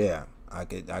shit. Yeah, I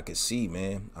could see,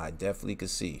 man. I definitely could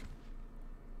see.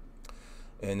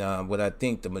 And what I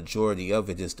think the majority of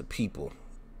it is the people.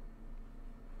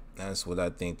 That's what I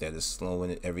think that is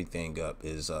slowing everything up,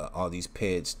 is all these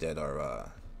peds that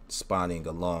are spawning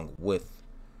along with,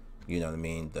 you know what I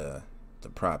mean, the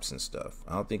props and stuff.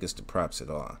 I don't think it's the props at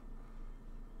all.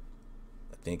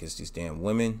 I think it's these damn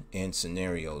women and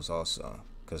scenarios also,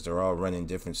 because they're all running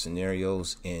different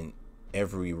scenarios in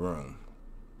every room.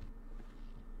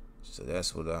 So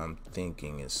that's what I'm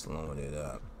thinking is slowing it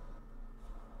up.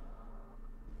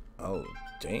 Oh,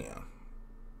 damn.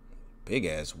 Big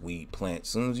ass weed plant. As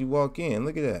soon as you walk in,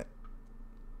 look at that.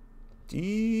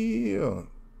 Damn.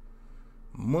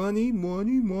 Money,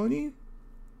 money, money.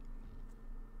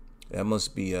 That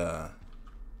must be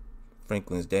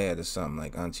Franklin's dad or something,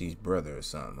 like Auntie's brother or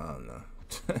something. I don't know.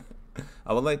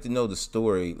 I would like to know the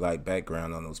story, like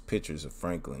background on those pictures of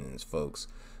Franklin and his folks.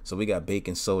 So we got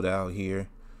baking soda out here.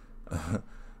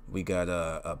 We got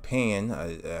a pan.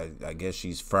 I guess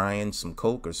she's frying some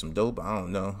coke or some dope. I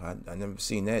don't know. I never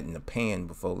seen that in a pan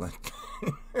before. Like,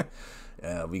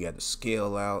 we got the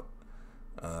scale out.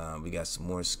 We got some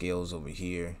more scales over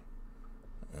here.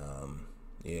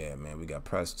 Yeah, man, we got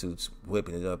prostitutes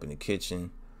whipping it up in the kitchen.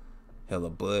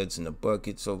 Hella buds in the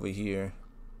buckets over here.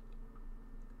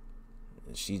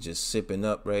 She just sipping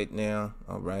up right now.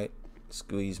 All right,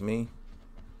 squeeze me.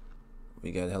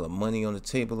 We got hella money on the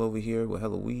table over here with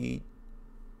hella weed.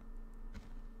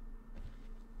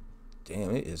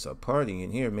 Damn, it is a party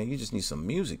in here, man. You just need some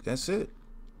music. That's it.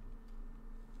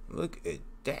 Look at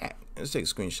that. Let's take a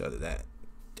screenshot of that.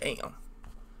 Damn.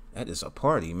 That is a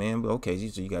party, man. But okay,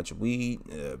 so you got your weed,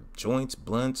 joints,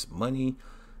 blunts, money,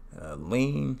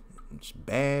 lean,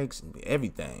 bags,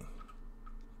 everything.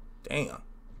 Damn.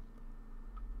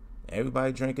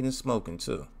 Everybody drinking and smoking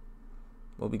too.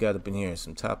 What we got up in here?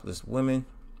 Some topless women,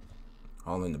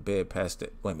 all in the bed past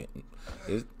that. Wait a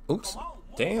minute. Oops.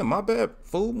 Damn, my bad.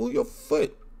 Fool, move your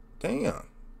foot. Damn.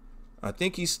 I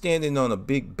think he's standing on a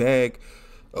big bag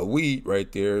of weed right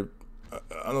there.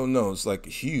 I don't know. It's like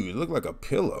huge. It looked like a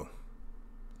pillow.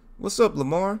 What's up,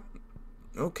 Lamar?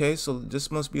 Okay, so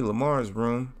this must be Lamar's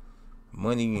room.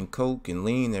 Money and coke and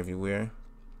lean everywhere.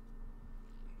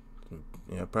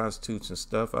 You know, prostitutes and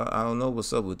stuff. I don't know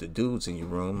what's up with the dudes in your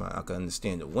room. I can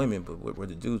understand the women, but where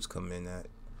the dudes come in at?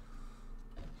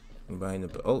 Anybody in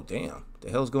the... Oh, damn. What the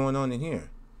hell's going on in here?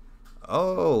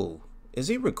 Oh, is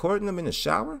he recording them in the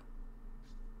shower?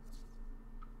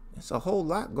 There's a whole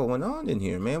lot going on in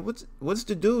here, man. What's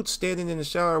the dude standing in the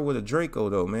shower with a Draco,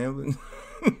 though, man?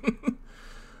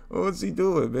 What's he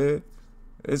doing, man?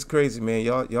 It's crazy, man.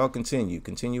 Y'all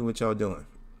continue what y'all doing.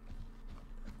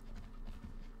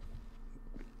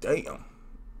 Damn.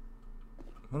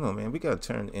 Hold on, man. We gotta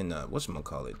turn in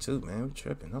whatchamacallit too, man. We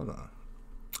tripping. Hold on.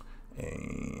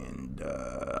 And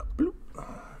bloop.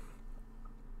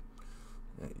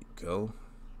 There you go.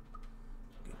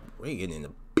 Get Reagan in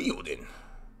the building.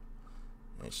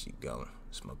 There she go.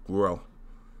 It's my girl.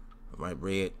 All right,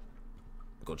 Red.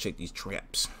 Go check these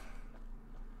traps.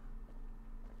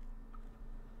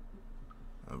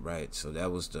 All right, so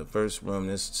that was the first room.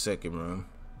 This is the second room.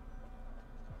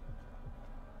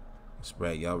 That's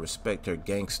right, y'all respect her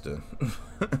gangster.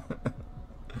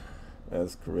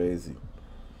 That's crazy.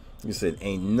 You said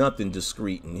ain't nothing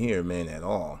discreet in here, man, at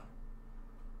all.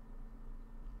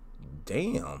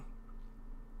 Damn.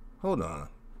 Hold on.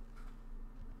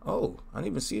 Oh, I didn't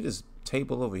even see this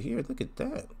table over here. Look at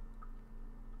that.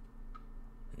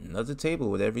 Another table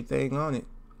with everything on it.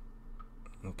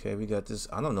 Okay, we got this.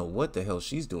 I don't know what the hell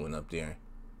she's doing up there.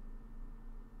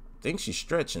 I think she's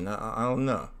stretching. I don't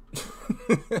know.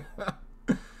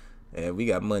 Yeah, we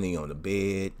got money on the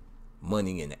bed,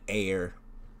 money in the air,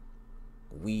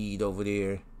 weed over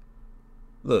there.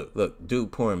 Look,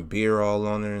 dude pouring beer all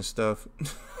on her and stuff.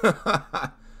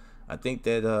 I think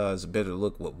that is a better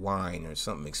look with wine or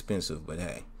something expensive, but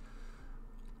hey.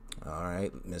 All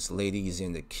right, Miss Lady is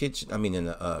in the kitchen. I mean, in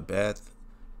the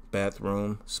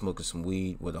bathroom, smoking some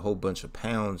weed with a whole bunch of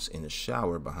pounds in the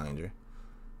shower behind her.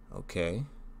 Okay.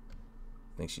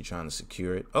 I think she's trying to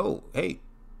secure it. Oh, hey,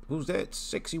 who's that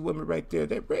sexy woman right there?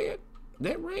 That red.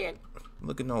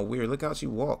 Looking all weird. Look how she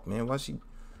walked, man. Why she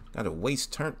got her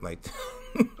waist turned like that?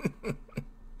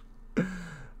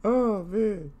 Oh,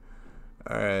 man.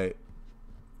 All right.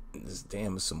 This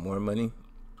damn is some more money.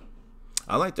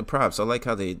 I like the props. I like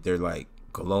how they're like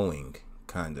glowing,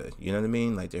 kind of. You know what I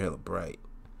mean? Like they're hella bright.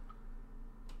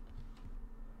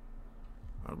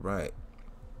 All right.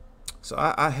 So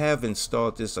I have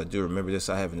installed this. I do remember this.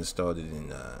 I haven't installed it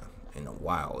in a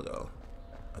while though.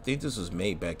 I think this was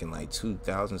made back in like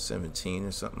 2017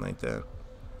 or something like that.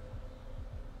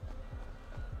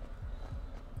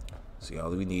 See,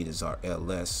 all we need is our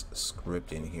LS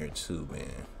script in here too,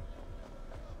 man.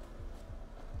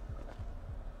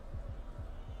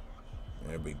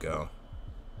 There we go.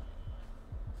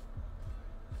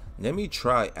 Let me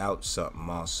try out something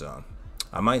also.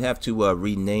 I might have to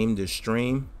rename the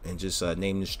stream and just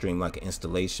name the stream like an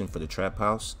installation for the trap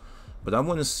house. But I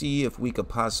want to see if we could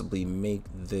possibly make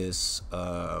this.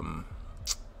 Let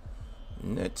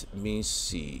me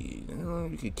see.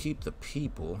 You could keep the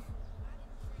people.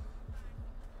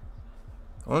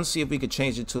 I want to see if we could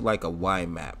change it to like a Y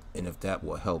map and if that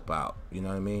will help out. You know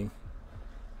what I mean?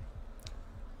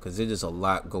 Because it is a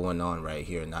lot going on right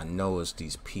here, and I know it's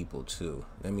these people too.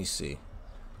 Let me see.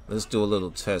 Let's do a little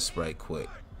test right quick.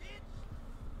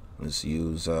 Let's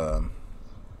use our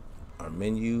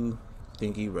menu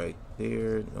thingy right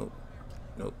there. Nope.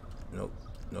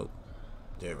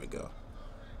 There we go.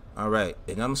 All right,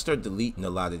 and I'm gonna start deleting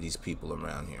a lot of these people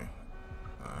around here.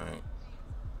 All right.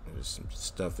 Some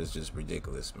stuff is just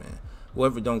ridiculous, man.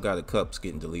 Whoever don't got a cup's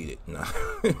getting deleted. Nah.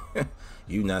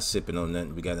 You not sipping on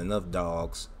nothing. We got enough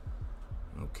dogs.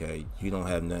 Okay, you don't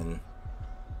have nothing.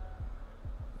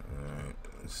 Alright,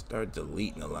 start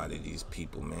deleting a lot of these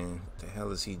people, man. What the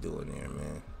hell is he doing there,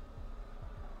 man?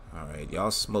 Alright, y'all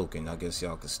smoking. I guess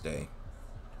y'all can stay.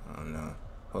 I don't know.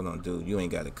 Hold on, dude. You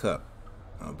ain't got a cup.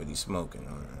 Oh, but he's smoking.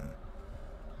 Alright.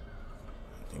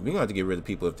 We're gonna have to get rid of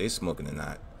people if they smoking or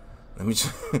not. Let me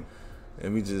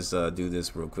just do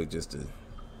this real quick just to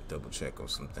double check on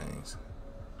some things.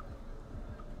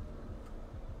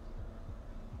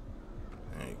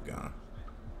 There you go.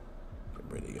 Get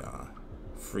rid of y'all.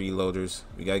 Freeloaders.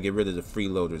 We gotta get rid of the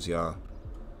freeloaders, y'all.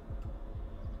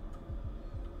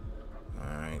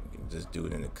 Alright, just do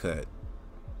it in the cut.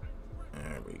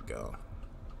 There we go.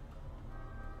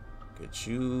 Get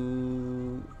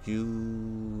you,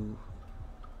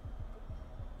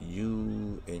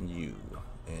 and you.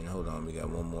 And hold on, we got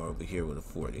one more over here with a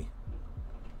 40.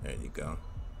 There you go.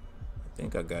 I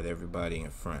think I got everybody in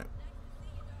front.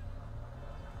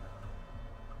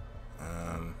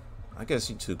 I guess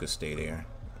you two could stay there.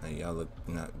 Y'all look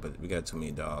not, but we got too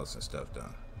many dogs and stuff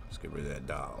though. Let's get rid of that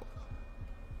dog.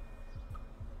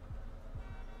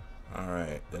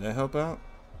 Alright, did that help out?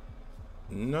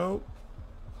 Nope.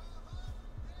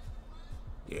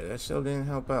 Yeah, that show didn't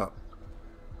help out.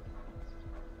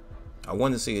 I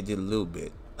wanted to say it did a little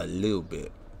bit,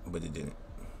 but it didn't.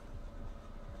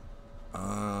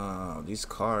 Oh, these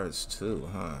cards too,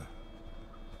 huh?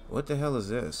 What the hell is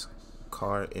this?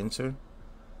 Card enter?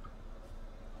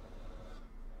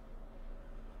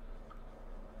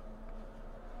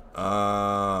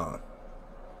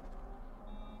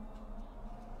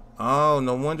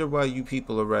 no wonder why you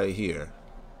people are right here.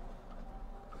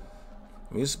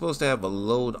 You're supposed to have a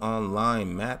load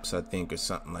online maps, I think, or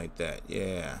something like that.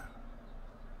 Yeah.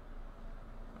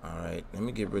 Alright, let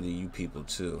me get rid of you people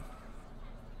too.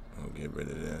 Let me get rid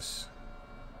of this.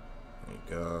 There you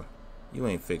go. You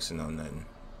ain't fixing on nothing.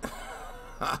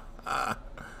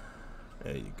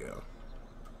 There you go.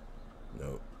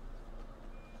 Nope.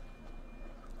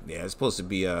 Yeah, it's supposed to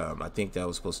be, I think that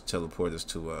was supposed to teleport us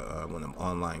to one of them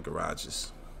online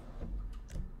garages.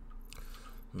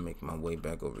 Make my way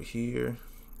back over here.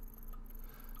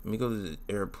 Let me go to the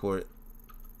airport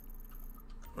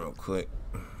real quick.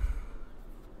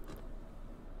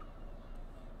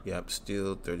 Yep,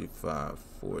 still 35,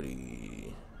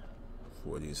 40.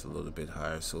 40 is a little bit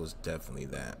higher, so it's definitely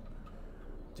that.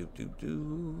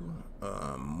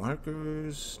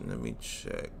 Markers, let me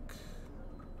check.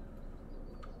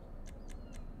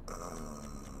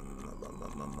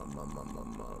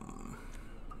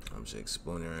 Object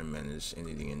Explorer and manage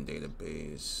anything in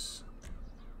database.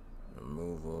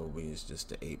 Removal, we use just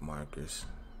the 8 markers.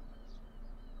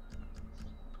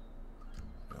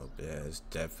 Nope, yeah, it's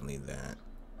definitely that.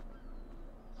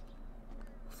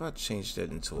 If I change that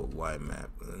into a Y map,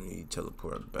 let me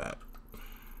teleport back.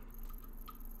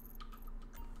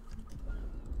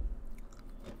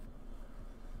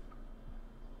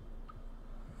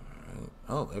 Alright.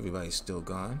 Oh, everybody's still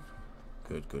gone.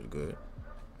 Good, good, good.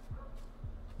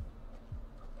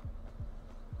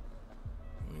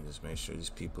 Just make sure these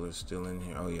people are still in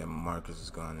here. Oh yeah, Marcus is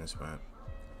gone. That's right.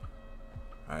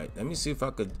 All right, let me see if I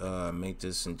could make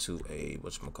this into a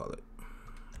whatchamacallit.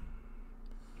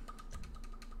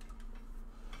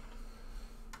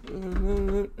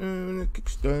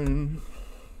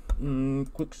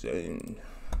 Quicksand.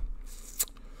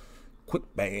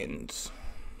 Quick bands.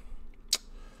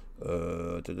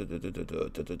 I'm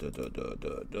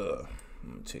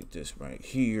gonna take this right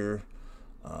here.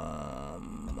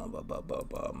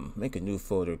 Make a new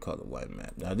folder called the white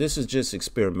map. Now this is just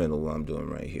experimental what I'm doing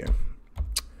right here.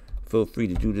 Feel free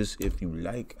to do this if you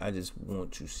like. I just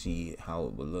want to see how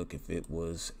it would look if it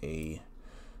was a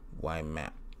white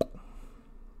map.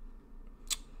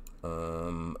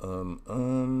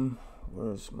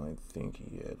 Where's my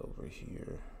thingy at over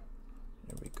here?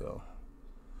 There we go.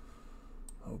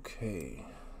 Okay,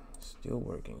 still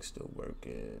working,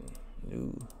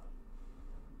 new.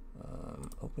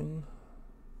 Open.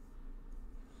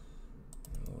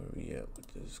 Where are we at with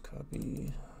this?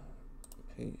 Copy,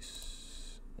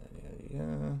 paste,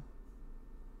 and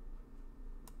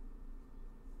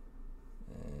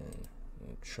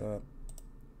trap,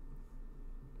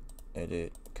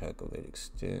 edit, calculate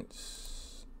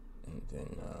extents, and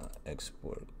then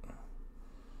export.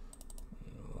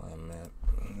 Y map.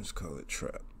 Let's call it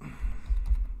trap.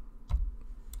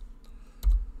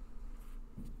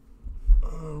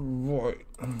 Right.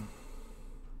 And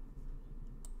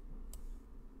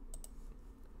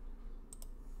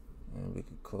we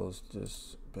could close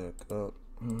this back up.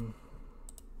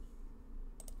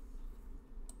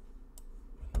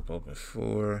 Open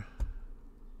 4.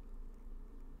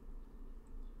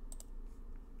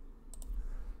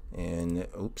 And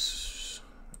oops,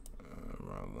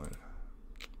 wrong one.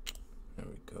 There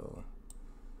we go.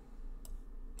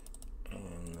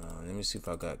 And let me see if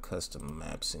I got custom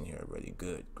maps in here already.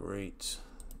 Good, great.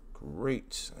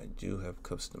 I do have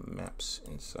custom maps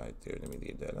inside there. Let me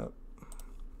get that up.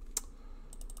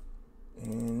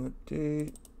 And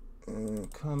update,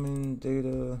 common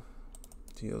data,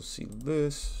 DLC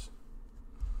list.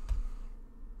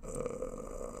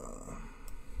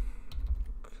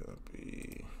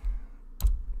 Copy,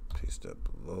 paste that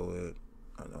below it.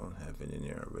 I don't have it in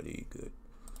there already. Good.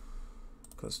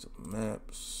 Custom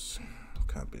maps.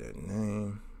 Copy that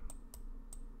name.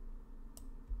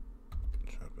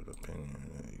 Drop it up in here.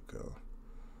 There you go.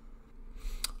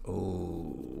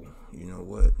 Oh, you know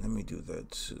what? Let me do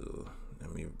that too.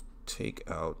 Let me take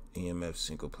out EMF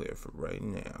single player for right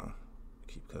now.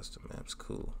 Keep custom maps.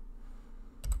 Cool.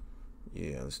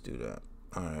 Yeah, let's do that.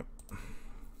 All right.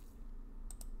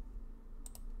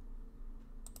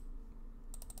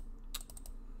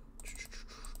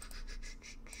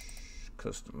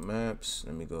 Custom maps.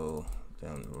 Let me go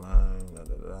down the line.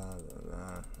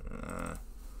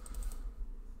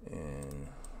 And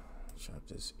chop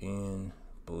this in.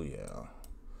 Booyah.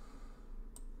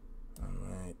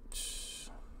 Alright.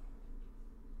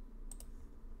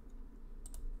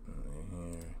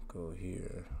 Here. Go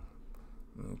here.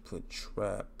 Let me put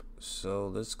trap. So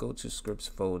let's go to scripts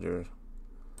folder.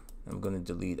 I'm going to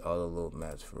delete all the load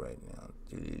maps for right now.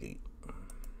 Delete.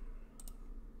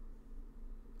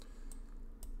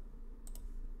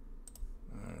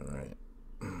 Alright.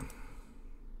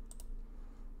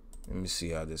 Let me see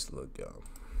how this look, y'all.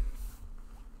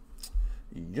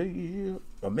 Yeah,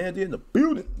 Amanda in the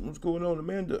building. What's going on,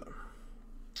 Amanda?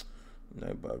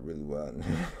 Not about really wild.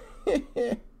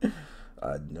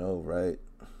 I know, right?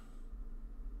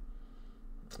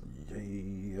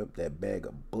 Yeah, up that bag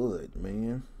of bud,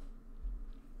 man.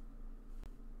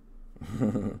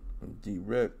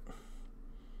 Direct.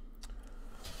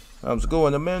 How's it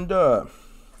going, Amanda?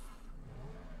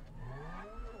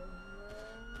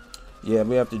 Yeah,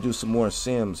 we have to do some more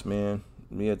Sims, man.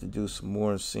 We have to do some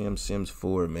more Sims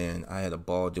 4, man. I had a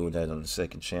ball doing that on the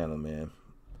second channel, man.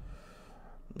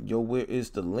 Yo, where is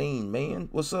the lean, man?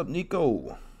 What's up,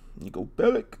 Nico? Nico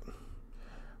Bellic.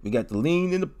 We got the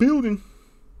lean in the building.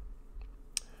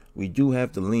 We do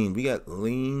have the lean. We got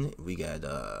lean. We got,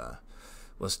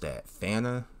 what's that?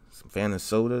 Fanta? Some Fanta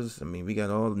sodas. I mean, we got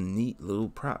all the neat little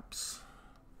props.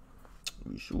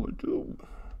 We sure do.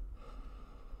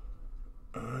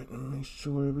 Alright, make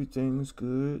sure everything's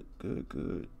good.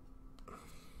 Good.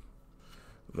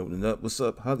 Loading up. What's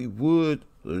up, Hollywood?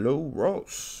 Low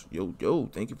Ross. Yo,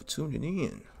 thank you for tuning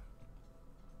in.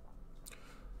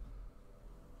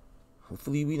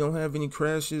 Hopefully we don't have any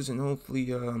crashes, and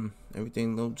hopefully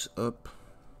everything loads up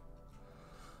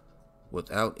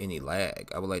without any lag.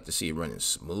 I would like to see it running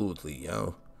smoothly,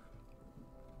 yo.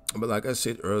 But like I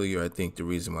said earlier, I think the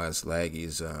reason why it's laggy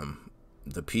is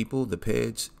the people, the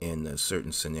peds, and the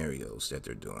certain scenarios that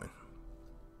they're doing.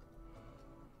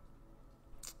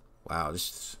 Wow,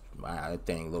 that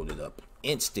thing loaded up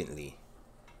instantly.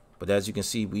 But as you can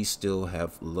see, we still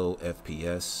have low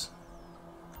FPS.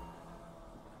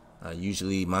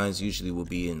 Mine's usually will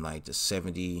be in like the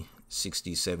 60,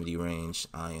 70 range.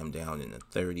 I am down in the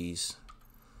 30s.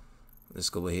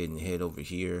 Let's go ahead and head over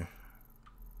here.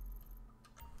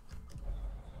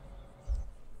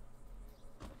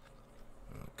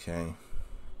 Okay.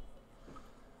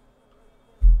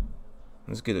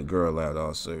 Let's get a girl out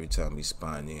also. Every time we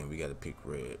spawn in, we gotta pick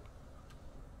red.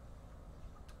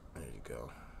 There you go.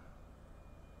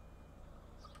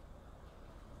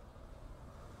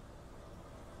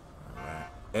 Alright.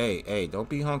 Hey, don't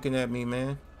be honking at me,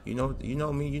 man. You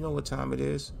know me, you know what time it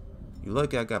is. You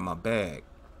lucky I got my bag.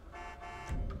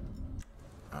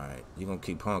 Alright, you gonna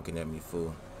keep honking at me,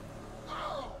 fool.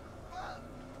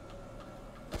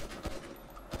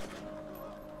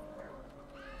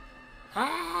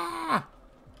 Ah!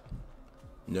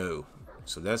 No.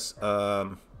 So that's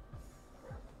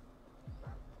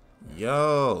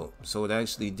yo, so it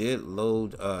actually did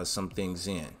load some things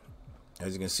in.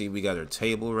 As you can see, we got our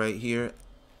table right here,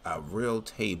 a real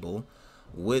table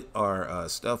with our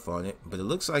stuff on it, but it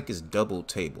looks like it's double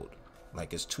tabled,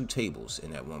 like it's two tables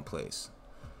in that one place.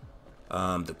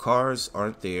 The cars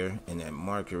aren't there, and that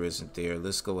marker isn't there.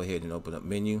 Let's go ahead and open up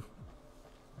menu.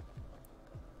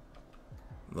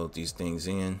 Load these things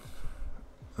in.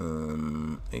 8.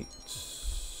 There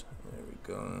we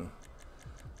go.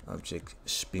 Object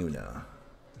spooner.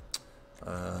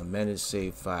 Manage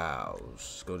save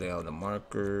files. Go down to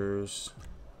markers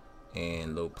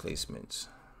and load placements.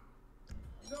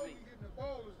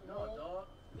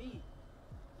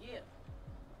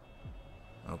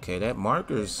 Okay, that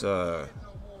markers.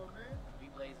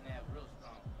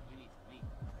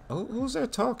 Who's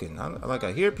that talking?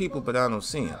 I hear people, but I don't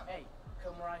see them. Hey,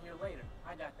 come around here later.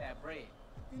 I got that bread.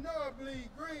 You know I bleed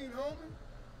green, homie.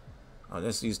 Oh,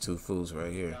 that's these two fools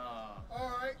right here.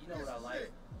 Alright, you know what I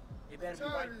like. It better be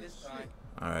right this time.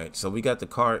 Alright, so we got the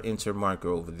car enter marker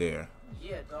over there.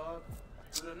 Yeah, dog.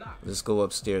 Good or not. Let's go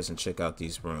upstairs and check out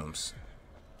these rooms.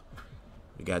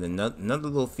 We got another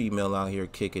little female out here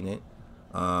kicking it.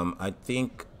 I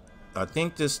think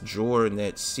this drawer and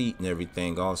that seat and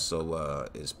everything also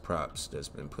is props that's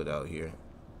been put out here.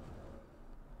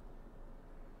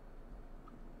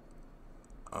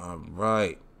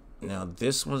 Alright. Now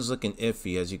this one's looking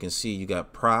iffy. As you can see, you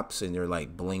got props and they're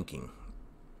like blinking.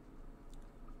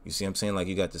 You see what I'm saying? Like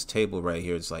you got this table right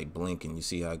here, it's like blinking. You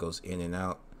see how it goes in and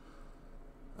out?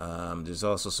 There's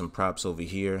also some props over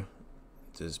here.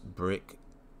 This brick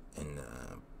and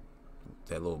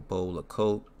that little bowl of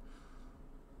Coke.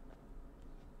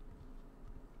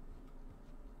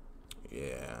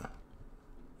 Yeah,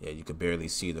 you could barely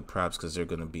see the props because they're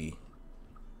gonna be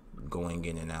going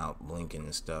in and out, blinking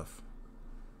and stuff.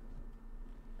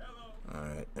 All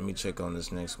right, let me check on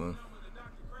this next one.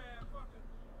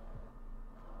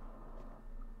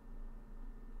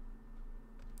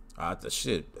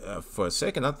 For a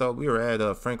second I thought we were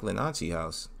at Franklin Auntie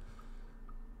house.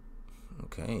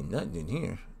 Okay, ain't nothing in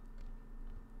here.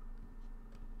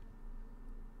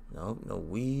 No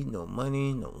weed, no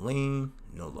money, no lean,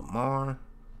 no Lamar.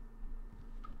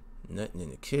 Nothing in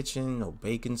the kitchen, no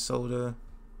baking soda.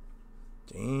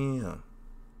 Damn.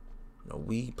 No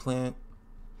weed plant.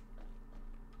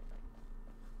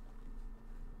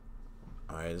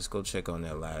 Alright, let's go check on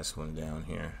that last one down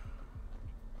here.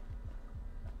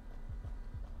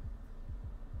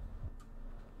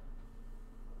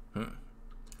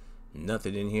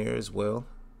 Nothing in here as well.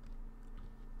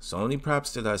 So only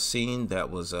props that I seen that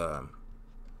was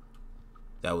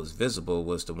visible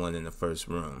was the one in the first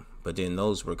room. But then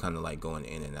those were kind of like going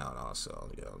in and out also,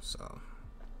 you know, so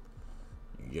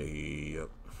yep.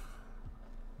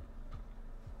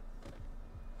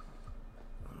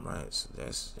 Alright, so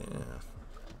that's, yeah.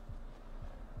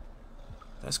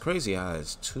 That's crazy how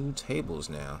it's 2 tables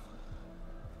now.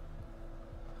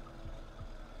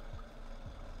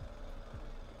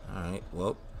 Alright,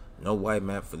 well, no white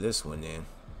map for this one then.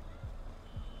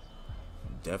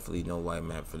 Definitely no white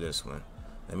map for this one.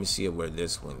 Let me see where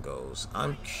this one goes.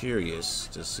 I'm curious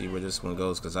to see where this one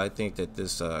goes because I think that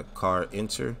this car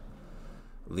enter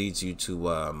leads you to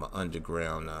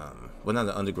underground, well, not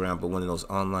the underground, but one of those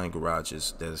online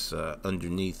garages that's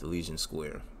underneath Legion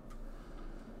Square.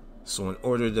 So in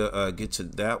order to get to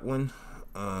that one,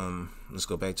 let's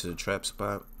go back to the trap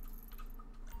spot.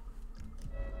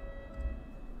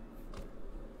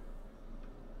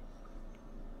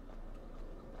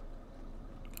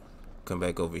 Come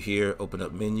back over here, open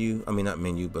up menu. I mean, not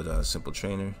menu, but simple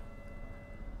trainer.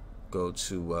 Go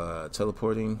to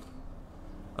teleporting,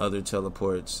 other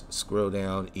teleports, scroll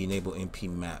down, enable MP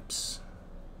maps.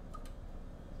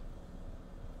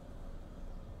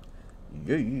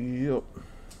 Yep.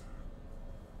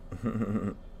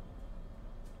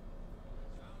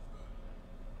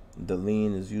 The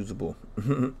lean is usable.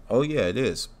 Oh yeah, it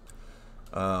is.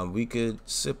 We could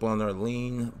sip on our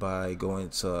lean by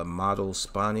going to model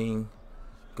spawning,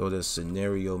 go to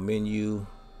scenario menu,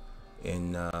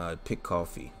 and pick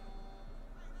coffee.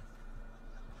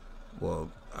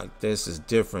 Well, this is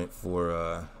different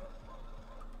for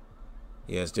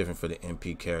yeah, it's different for the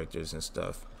MP characters and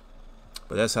stuff.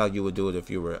 But that's how you would do it if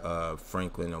you were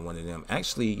Franklin or one of them.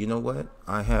 Actually, you know what?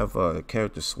 I have a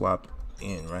character swap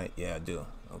in, right? Yeah, I do.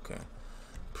 Okay.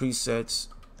 Presets,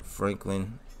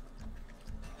 Franklin.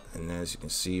 And as you can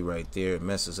see right there, it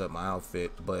messes up my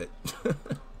outfit. But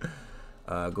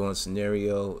go in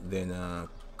scenario, then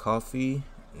coffee.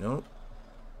 Nope.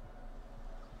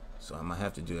 So I might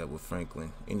have to do that with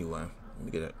Franklin. Anyway, let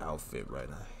me get an outfit right.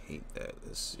 I hate that.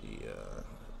 Let's see.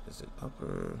 Is it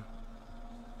upper?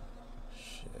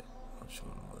 Shit. Which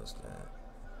one was that?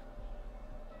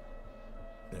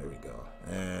 There we go.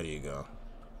 There you go.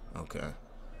 Okay.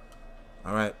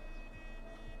 All right.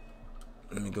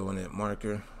 Let me go in that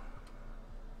marker.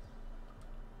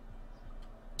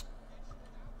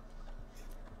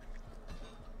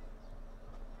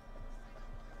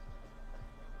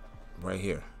 Right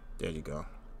here. There you go.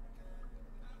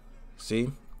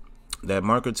 See? That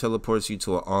marker teleports you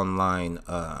to an online,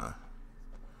 one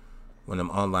of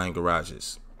them online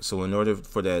garages. So in order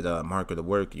for that marker to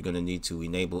work, you're going to need to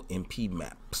enable MP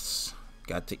maps.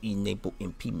 Got to enable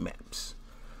MP maps.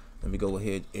 Let me go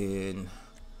ahead and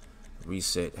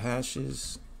reset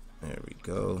hashes. There we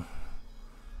go.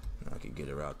 Now I can get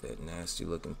her out that nasty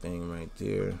looking thing right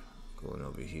there. Going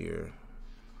over here.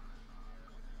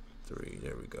 3.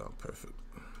 There we go. Perfect.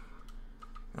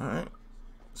 All right.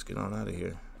 Let's get on out of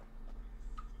here.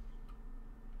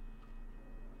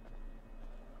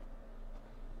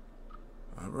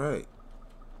 All right.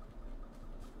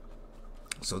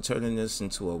 So turning this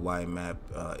into a Y map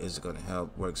is going to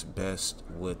help. Works best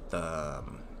with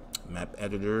map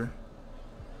editor.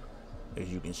 As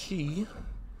you can see.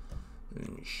 Let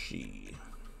me see.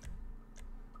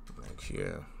 Back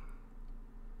here.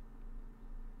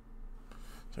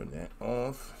 Turn that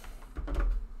off.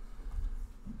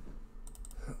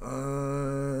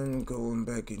 And going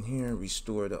back in here,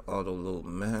 restore the auto load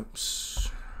maps.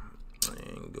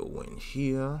 And go in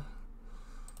here.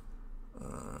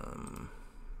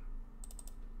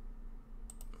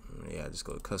 Yeah, just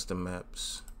go to custom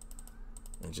maps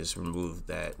and just remove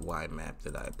that Y map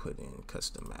that I put in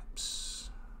custom maps.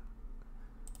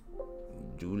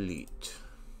 Delete.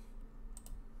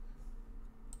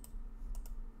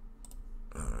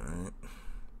 Alright.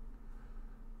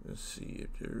 Let's see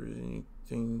if there is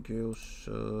anything else.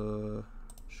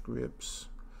 Scripts.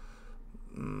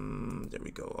 There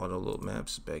we go. Auto load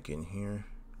maps back in here.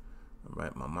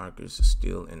 Alright, my markers are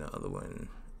still in the other one.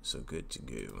 So good to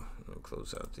go. Let me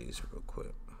close out these real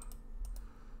quick.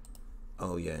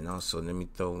 Oh yeah, and also let me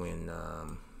throw in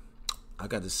I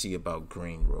got to see about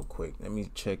green real quick. Let me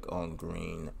check on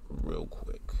green real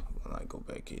quick when I go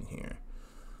back in here.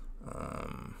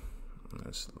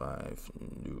 That's live.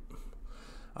 Nope.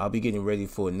 I'll be getting ready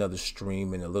for another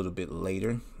stream in a little bit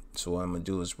later. So what I'm gonna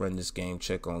do is run this game,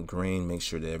 check on green, make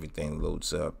sure that everything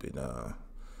loads up, and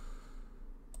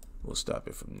we'll stop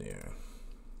it from there.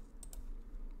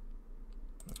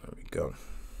 There we go.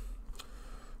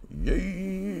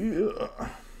 Yeah.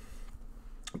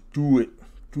 Do it.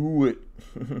 Do it.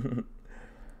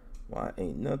 Why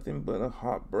ain't nothing but a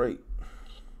heartbreak?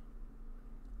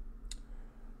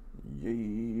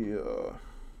 Yeah.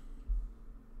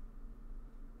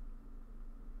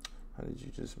 How did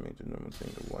you just make the normal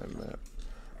thing the white map?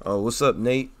 Oh, what's up,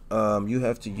 Nate? You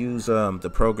have to use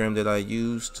the program that I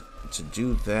used to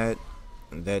do that.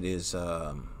 That is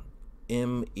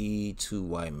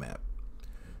ME2YMap.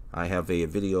 I have a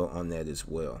video on that as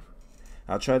well.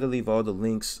 I'll try to leave all the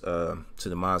links to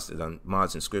the mods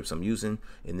and scripts I'm using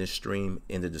in this stream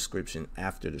in the description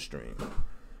after the stream.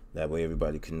 That way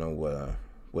everybody can know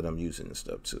what I'm using and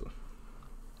stuff too.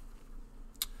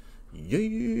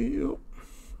 Yeah.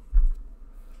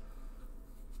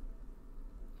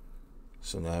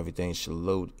 So now everything should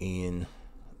load in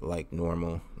like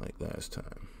normal, like last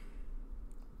time.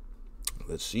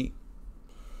 Let's see.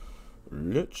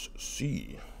 Let's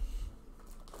see.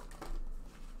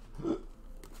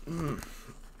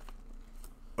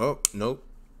 Oh, nope.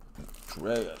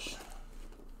 Crash.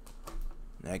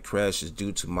 That crash is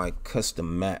due to my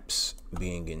custom maps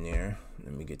being in there.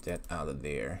 Let me get that out of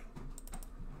there.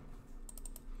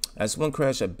 That's one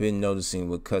crash I've been noticing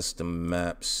with custom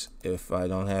maps. If I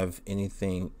don't have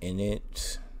anything in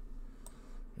it,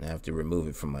 I have to remove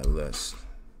it from my list.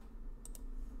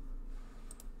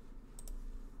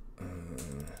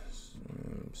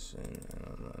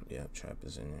 Yeah, trap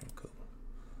is in there. Cool.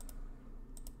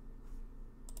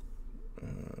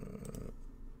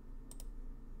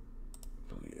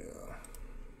 Yeah.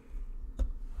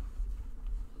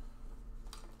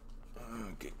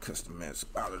 Get custom maps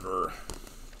out of there.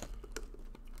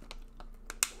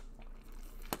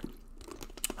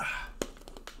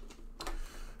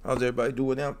 How's everybody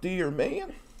doing out there,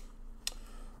 man?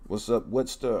 What's up,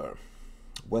 Wester?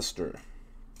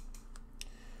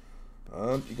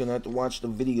 You're gonna have to watch the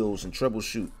videos and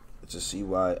troubleshoot to see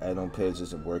why add-on page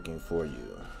isn't working for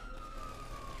you.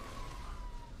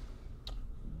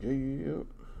 Yep.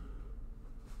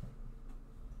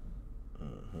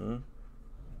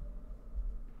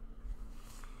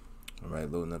 All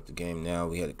right, loading up the game now.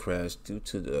 We had a crash due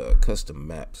to the custom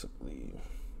maps, I believe.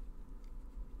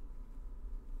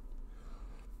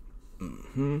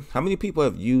 How many people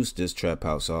have used this trap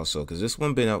house also? Because this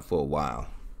one been out for a while.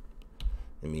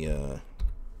 Let me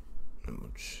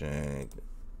check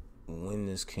when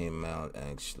this came out.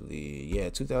 Actually, yeah,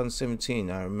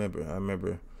 2017. I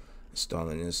remember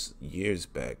installing this years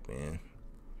back, man.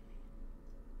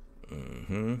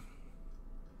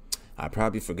 I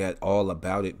probably forgot all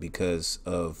about it because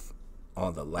of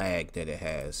all the lag that it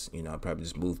has. You know, I probably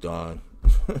just moved on.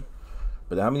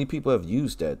 But how many people have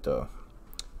used that though?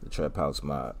 The trap house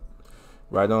mod.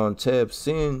 Right on, Tab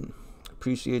Sin.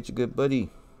 Appreciate you, good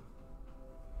buddy.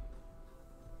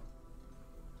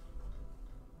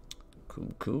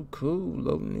 Cool.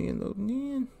 Loading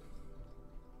in.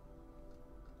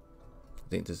 I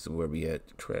think this is where we had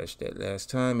crashed that last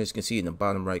time. As you can see in the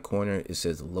bottom right corner, it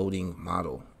says loading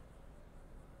model.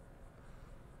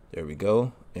 There we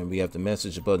go. And we have the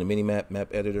message above the minimap, map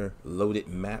editor, loaded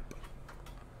map.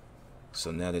 So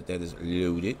now that that is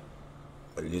loaded,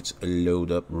 let's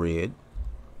load up red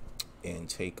and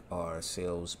take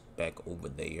ourselves back over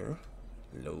there.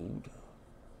 Load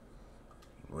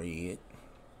red.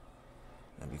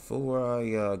 Now before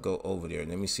I go over there,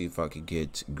 let me see if I could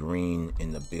get green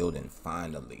in the building.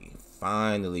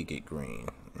 Finally get green.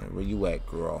 Where you at,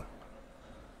 girl?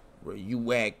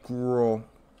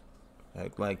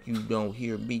 Act like you don't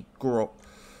hear me, girl.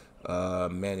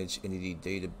 Manage entity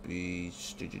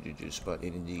database. Spot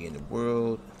entity in the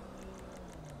world.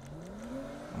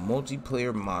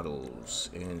 Multiplayer models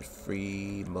in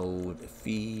free mode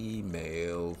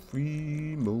female.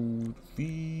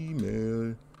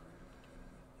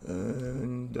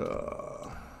 And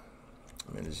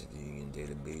manage the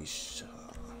database.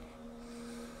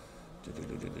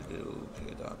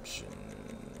 Paid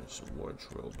options.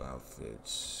 Wardrobe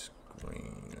outfits.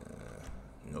 Green.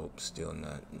 Nope, still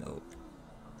not. Nope.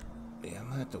 Yeah, I'm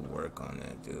gonna have to work on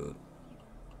that, dude.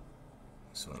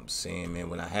 That's what I'm saying, man.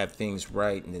 When I have things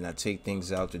right and then I take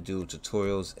things out to do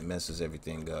tutorials, it messes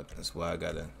everything up. That's why I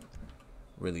gotta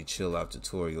really chill out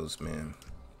tutorials, man.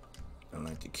 I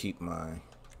like to keep my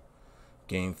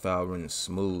game file running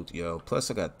smooth, yo. Plus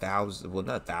I got thousands, well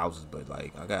not thousands, but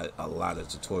like I got a lot of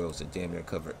tutorials that damn near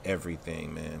cover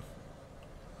everything, man.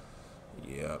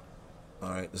 Yep. All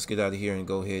right, let's get out of here and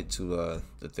go ahead to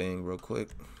the thing real quick.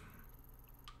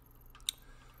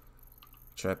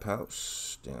 Trap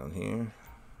house down here.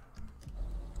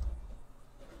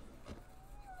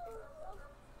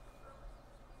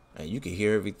 And you can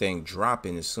hear everything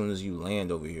dropping as soon as you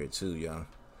land over here too, y'all.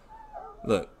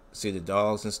 Look, see the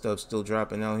dogs and stuff still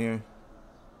dropping out here?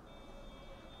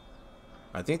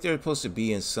 I think they're supposed to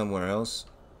be in somewhere else,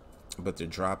 but they're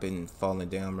dropping and falling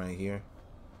down right here.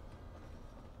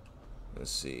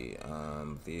 Let's see,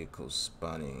 vehicle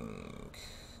spawning.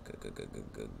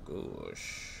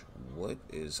 Gosh, what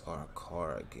is our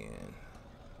car again?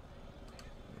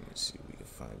 Let me see if we can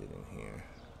find it in here.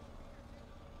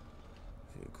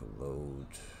 Vehicle load.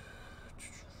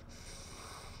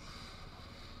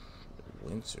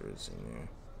 Windsor is in there.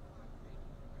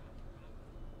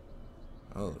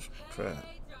 Oh crap!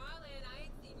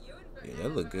 Yeah,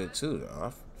 that looked good too. Though.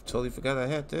 I totally forgot I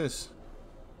had this.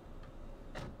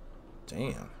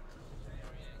 Damn.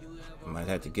 I might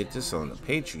have to get this on the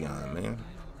Patreon, man.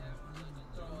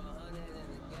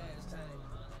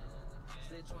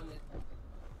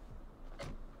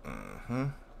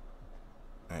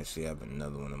 Actually, I have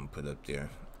another one I'm gonna put up there.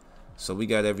 So we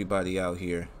got everybody out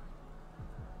here.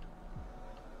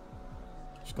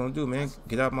 What you gonna do, man?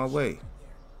 Get out my way.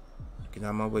 Get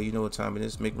out my way. You know what time it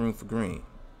is. Make room for green.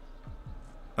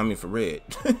 I mean for red.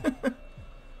 What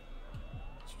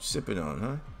you sipping on,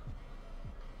 huh?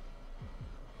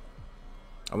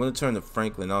 I want to turn to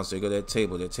Franklin also. There go that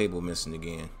table. That table missing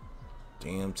again.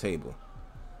 Damn table.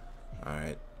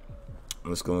 Alright.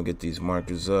 Let's go and get these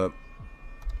markers up.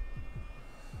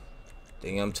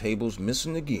 Damn table's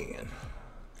missing again.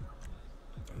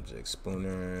 Jack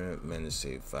Spooner. Manage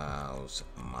save files.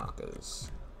 Markers.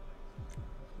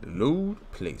 Load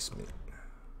placement.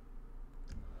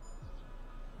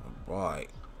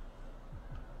 Alright.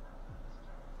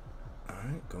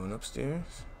 Alright. Going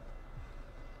upstairs.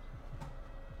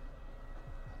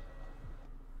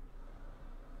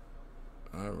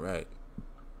 All right,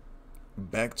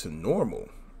 back to normal.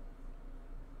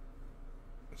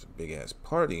 There's a big ass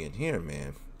party in here,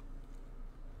 man.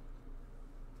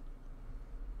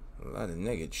 A lot of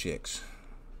naked chicks.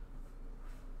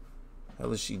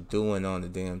 Hell is she doing on the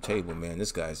damn table, man?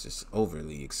 This guy's just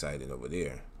overly excited over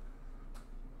there.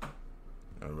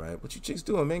 All right, what you chicks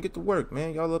doing, man? Get to work,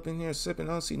 man. Y'all up in here sipping.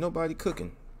 I don't see nobody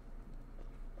cooking.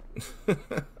 All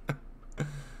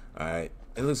right,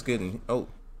 it looks good. Oh.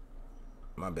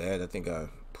 My bad. I think I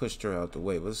pushed her out the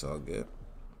way, but it's all good.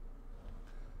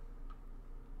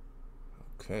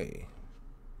 Okay.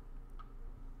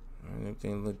 All right,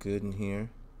 everything look good in here.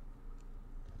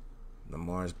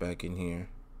 Lamar's back in here.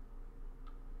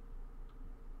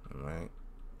 All right.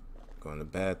 Go in the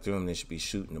bathroom. They should be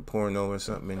shooting a porno or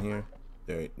something in here.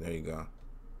 There you go.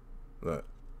 Look.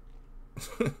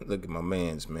 Look at my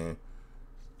mans, man.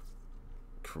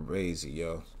 Crazy,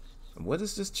 yo. What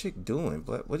is this chick doing?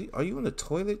 What are you in the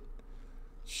toilet?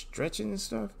 Stretching and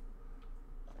stuff?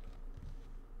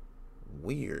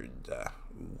 Weird.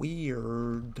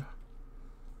 Weird.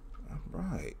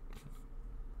 Alright.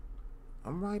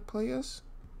 Alright, players.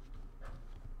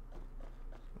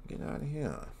 Get out of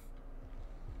here.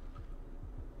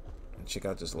 And check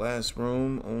out this last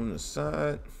room on the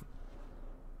side.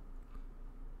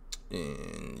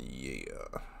 And yeah.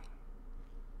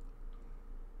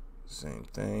 Same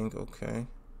thing, okay.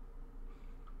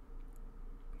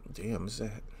 Damn, is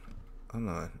that? Hold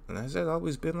on. And has that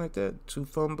always been like that? 2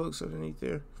 phone books underneath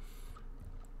there?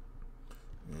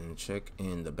 And check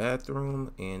in the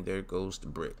bathroom, and there goes the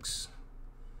bricks.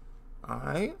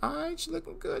 Alright, she's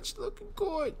looking good. She's looking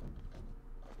good.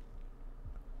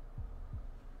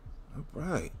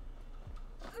 Alright.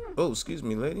 Oh, excuse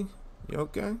me, lady. You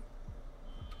okay?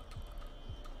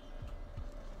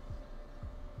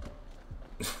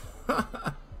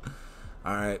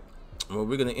 Alright, well,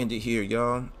 we're gonna end it here,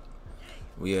 y'all.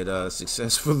 We had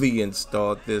successfully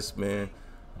installed this, man.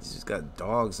 It's just got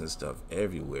dogs and stuff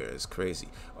everywhere. It's crazy.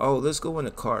 Oh, let's go in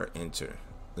the car, enter.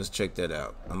 Let's check that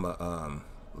out. I'm gonna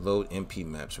load MP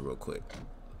maps real quick.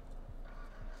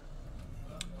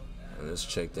 Let's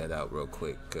check that out real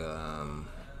quick.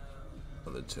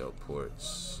 Other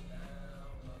teleports.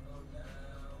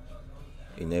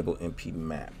 Enable MP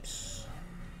maps.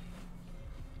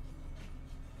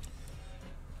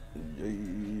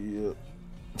 Yeah.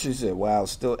 She said, wow,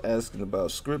 still asking about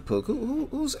Scripthook.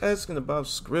 Who's asking about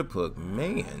Scripthook?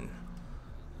 Man,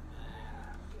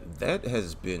 that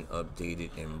has been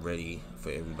updated and ready for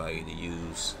everybody to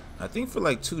use. I think for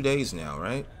like 2 days now,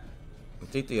 right? I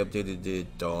think they updated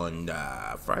it on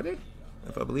Friday,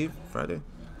 if I believe, Friday.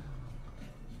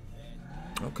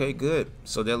 Okay, good.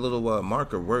 So that little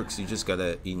marker works. You just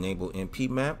gotta enable MP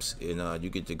maps, and you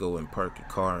get to go and park your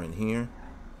car in here,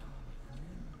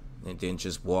 and then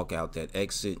just walk out that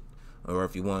exit. Or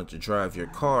if you wanted to drive your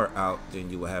car out, then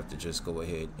you will have to just go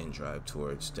ahead and drive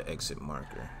towards the exit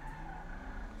marker,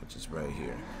 which is right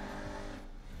here.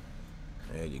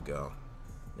 There you go.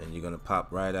 And you're gonna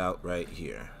pop right out right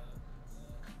here.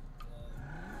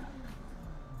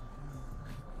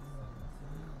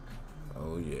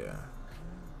 Oh yeah.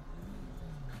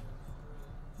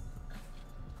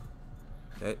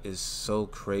 That is so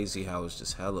crazy how it's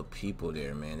just hella people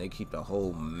there, man. They keep the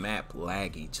whole map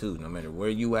laggy too. No matter where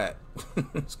you at,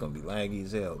 it's gonna be laggy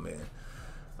as hell, man.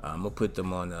 I'm gonna put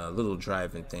them on a little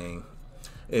driving thing.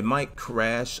 It might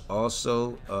crash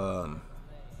also.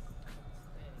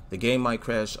 The game might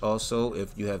crash also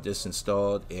if you have this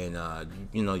installed and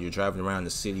you know, you're driving around the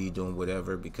city doing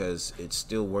whatever, because it's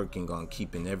still working on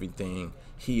keeping everything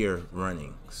here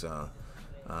running. So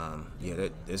yeah,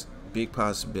 that's big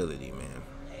possibility, man.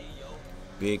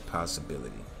 Big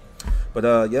possibility.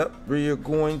 But yep, we're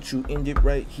going to end it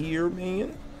right here,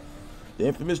 man. The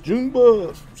infamous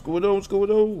Junebug. What's going on? What's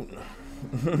going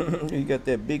on? You got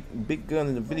that big gun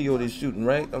in the video they're shooting,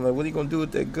 right? I'm like, what are you gonna do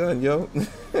with that gun, yo?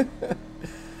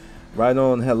 Right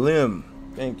on, Halim.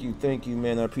 Thank you,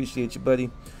 man. I appreciate you, buddy.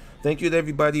 Thank you to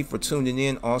everybody for tuning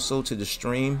in also to the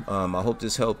stream. I hope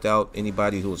this helped out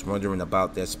anybody who was wondering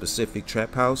about that specific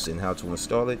trap house and how to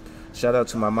install it. Shout out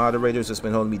to my moderators that's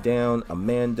been holding me down: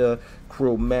 Amanda,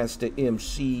 Crow Master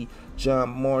MC, John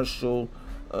Marshall,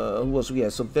 who else we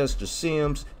had? Sylvester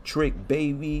Sims, Trick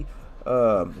Baby,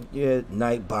 yeah,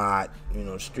 Nightbot, you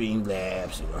know,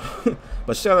 Streamlabs, you know.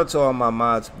 But shout out to all my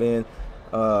mods, man.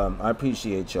 I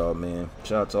appreciate y'all, man.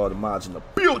 Shout out to all the mods in the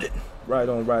building. Right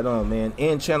on, man.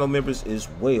 And channel members as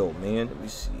well, man. Let me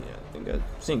see. I think I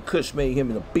seen Kush made him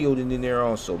in the building in there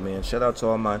also, man. Shout out to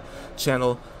all my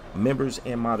channel members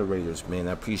and moderators, man.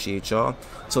 I appreciate y'all.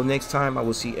 Till next time, I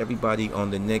will see everybody on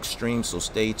the next stream. So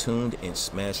stay tuned and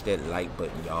smash that like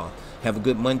button, y'all. Have a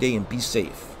good Monday and be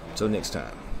safe. Till next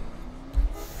time.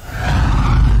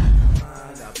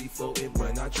 Floating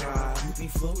when I try, you be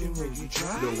floating when you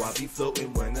try. No, I be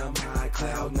floating when I'm high,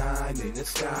 cloud 9 in the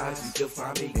skies. You can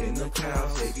find me in the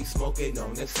clouds. They be smoking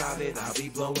on that solid, I be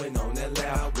blowing on that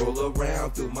loud. Roll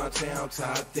around through my town,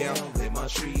 top down, let my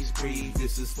trees breathe.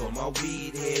 This is for my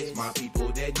weed heads, my people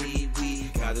that need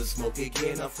weed. Gotta smoke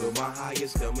again, I feel my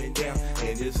highest coming down.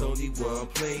 And there's only one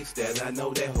place that I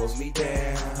know that holds me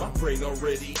down. My brain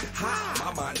already high,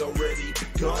 my mind already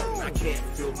gone. I can't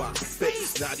feel my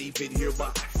face, not even hear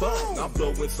my phone. I'm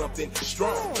blowing something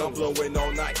strong, I'm blowing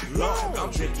all night long.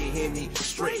 I'm drinking Henny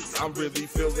straight, I'm really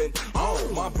feeling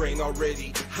on. My brain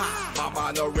already high, my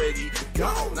mind already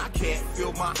gone. I can't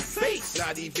feel my face,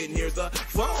 not even hear the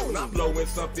phone. I'm blowing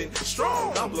something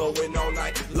strong, I'm blowing all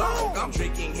night long. I'm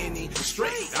drinking Henny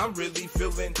straight, I'm really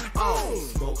feeling on.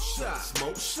 Smoke shot,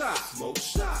 smoke shot, smoke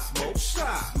shot, smoke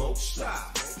shot, smoke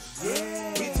shot.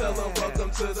 Yeah. We tell them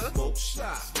welcome to the smoke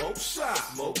shop, smoke shop,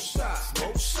 smoke shop,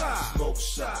 smoke shop, smoke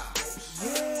shop.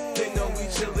 Yeah. They know we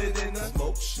chillin' in the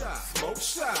smoke shop, smoke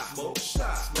shop, smoke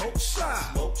shop, smoke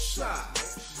shop, smoke shop.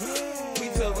 Yeah. We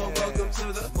tell them welcome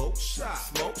to the smoke shop,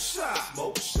 smoke shop,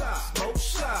 smoke shop, smoke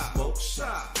shop, smoke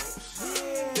shop.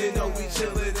 Yeah. They know we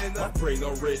chillin' in the. My brain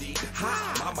already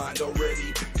high, my mind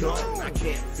already gone. I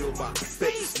can't feel my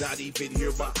face, not even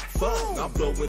hear my phone. I'm blowing.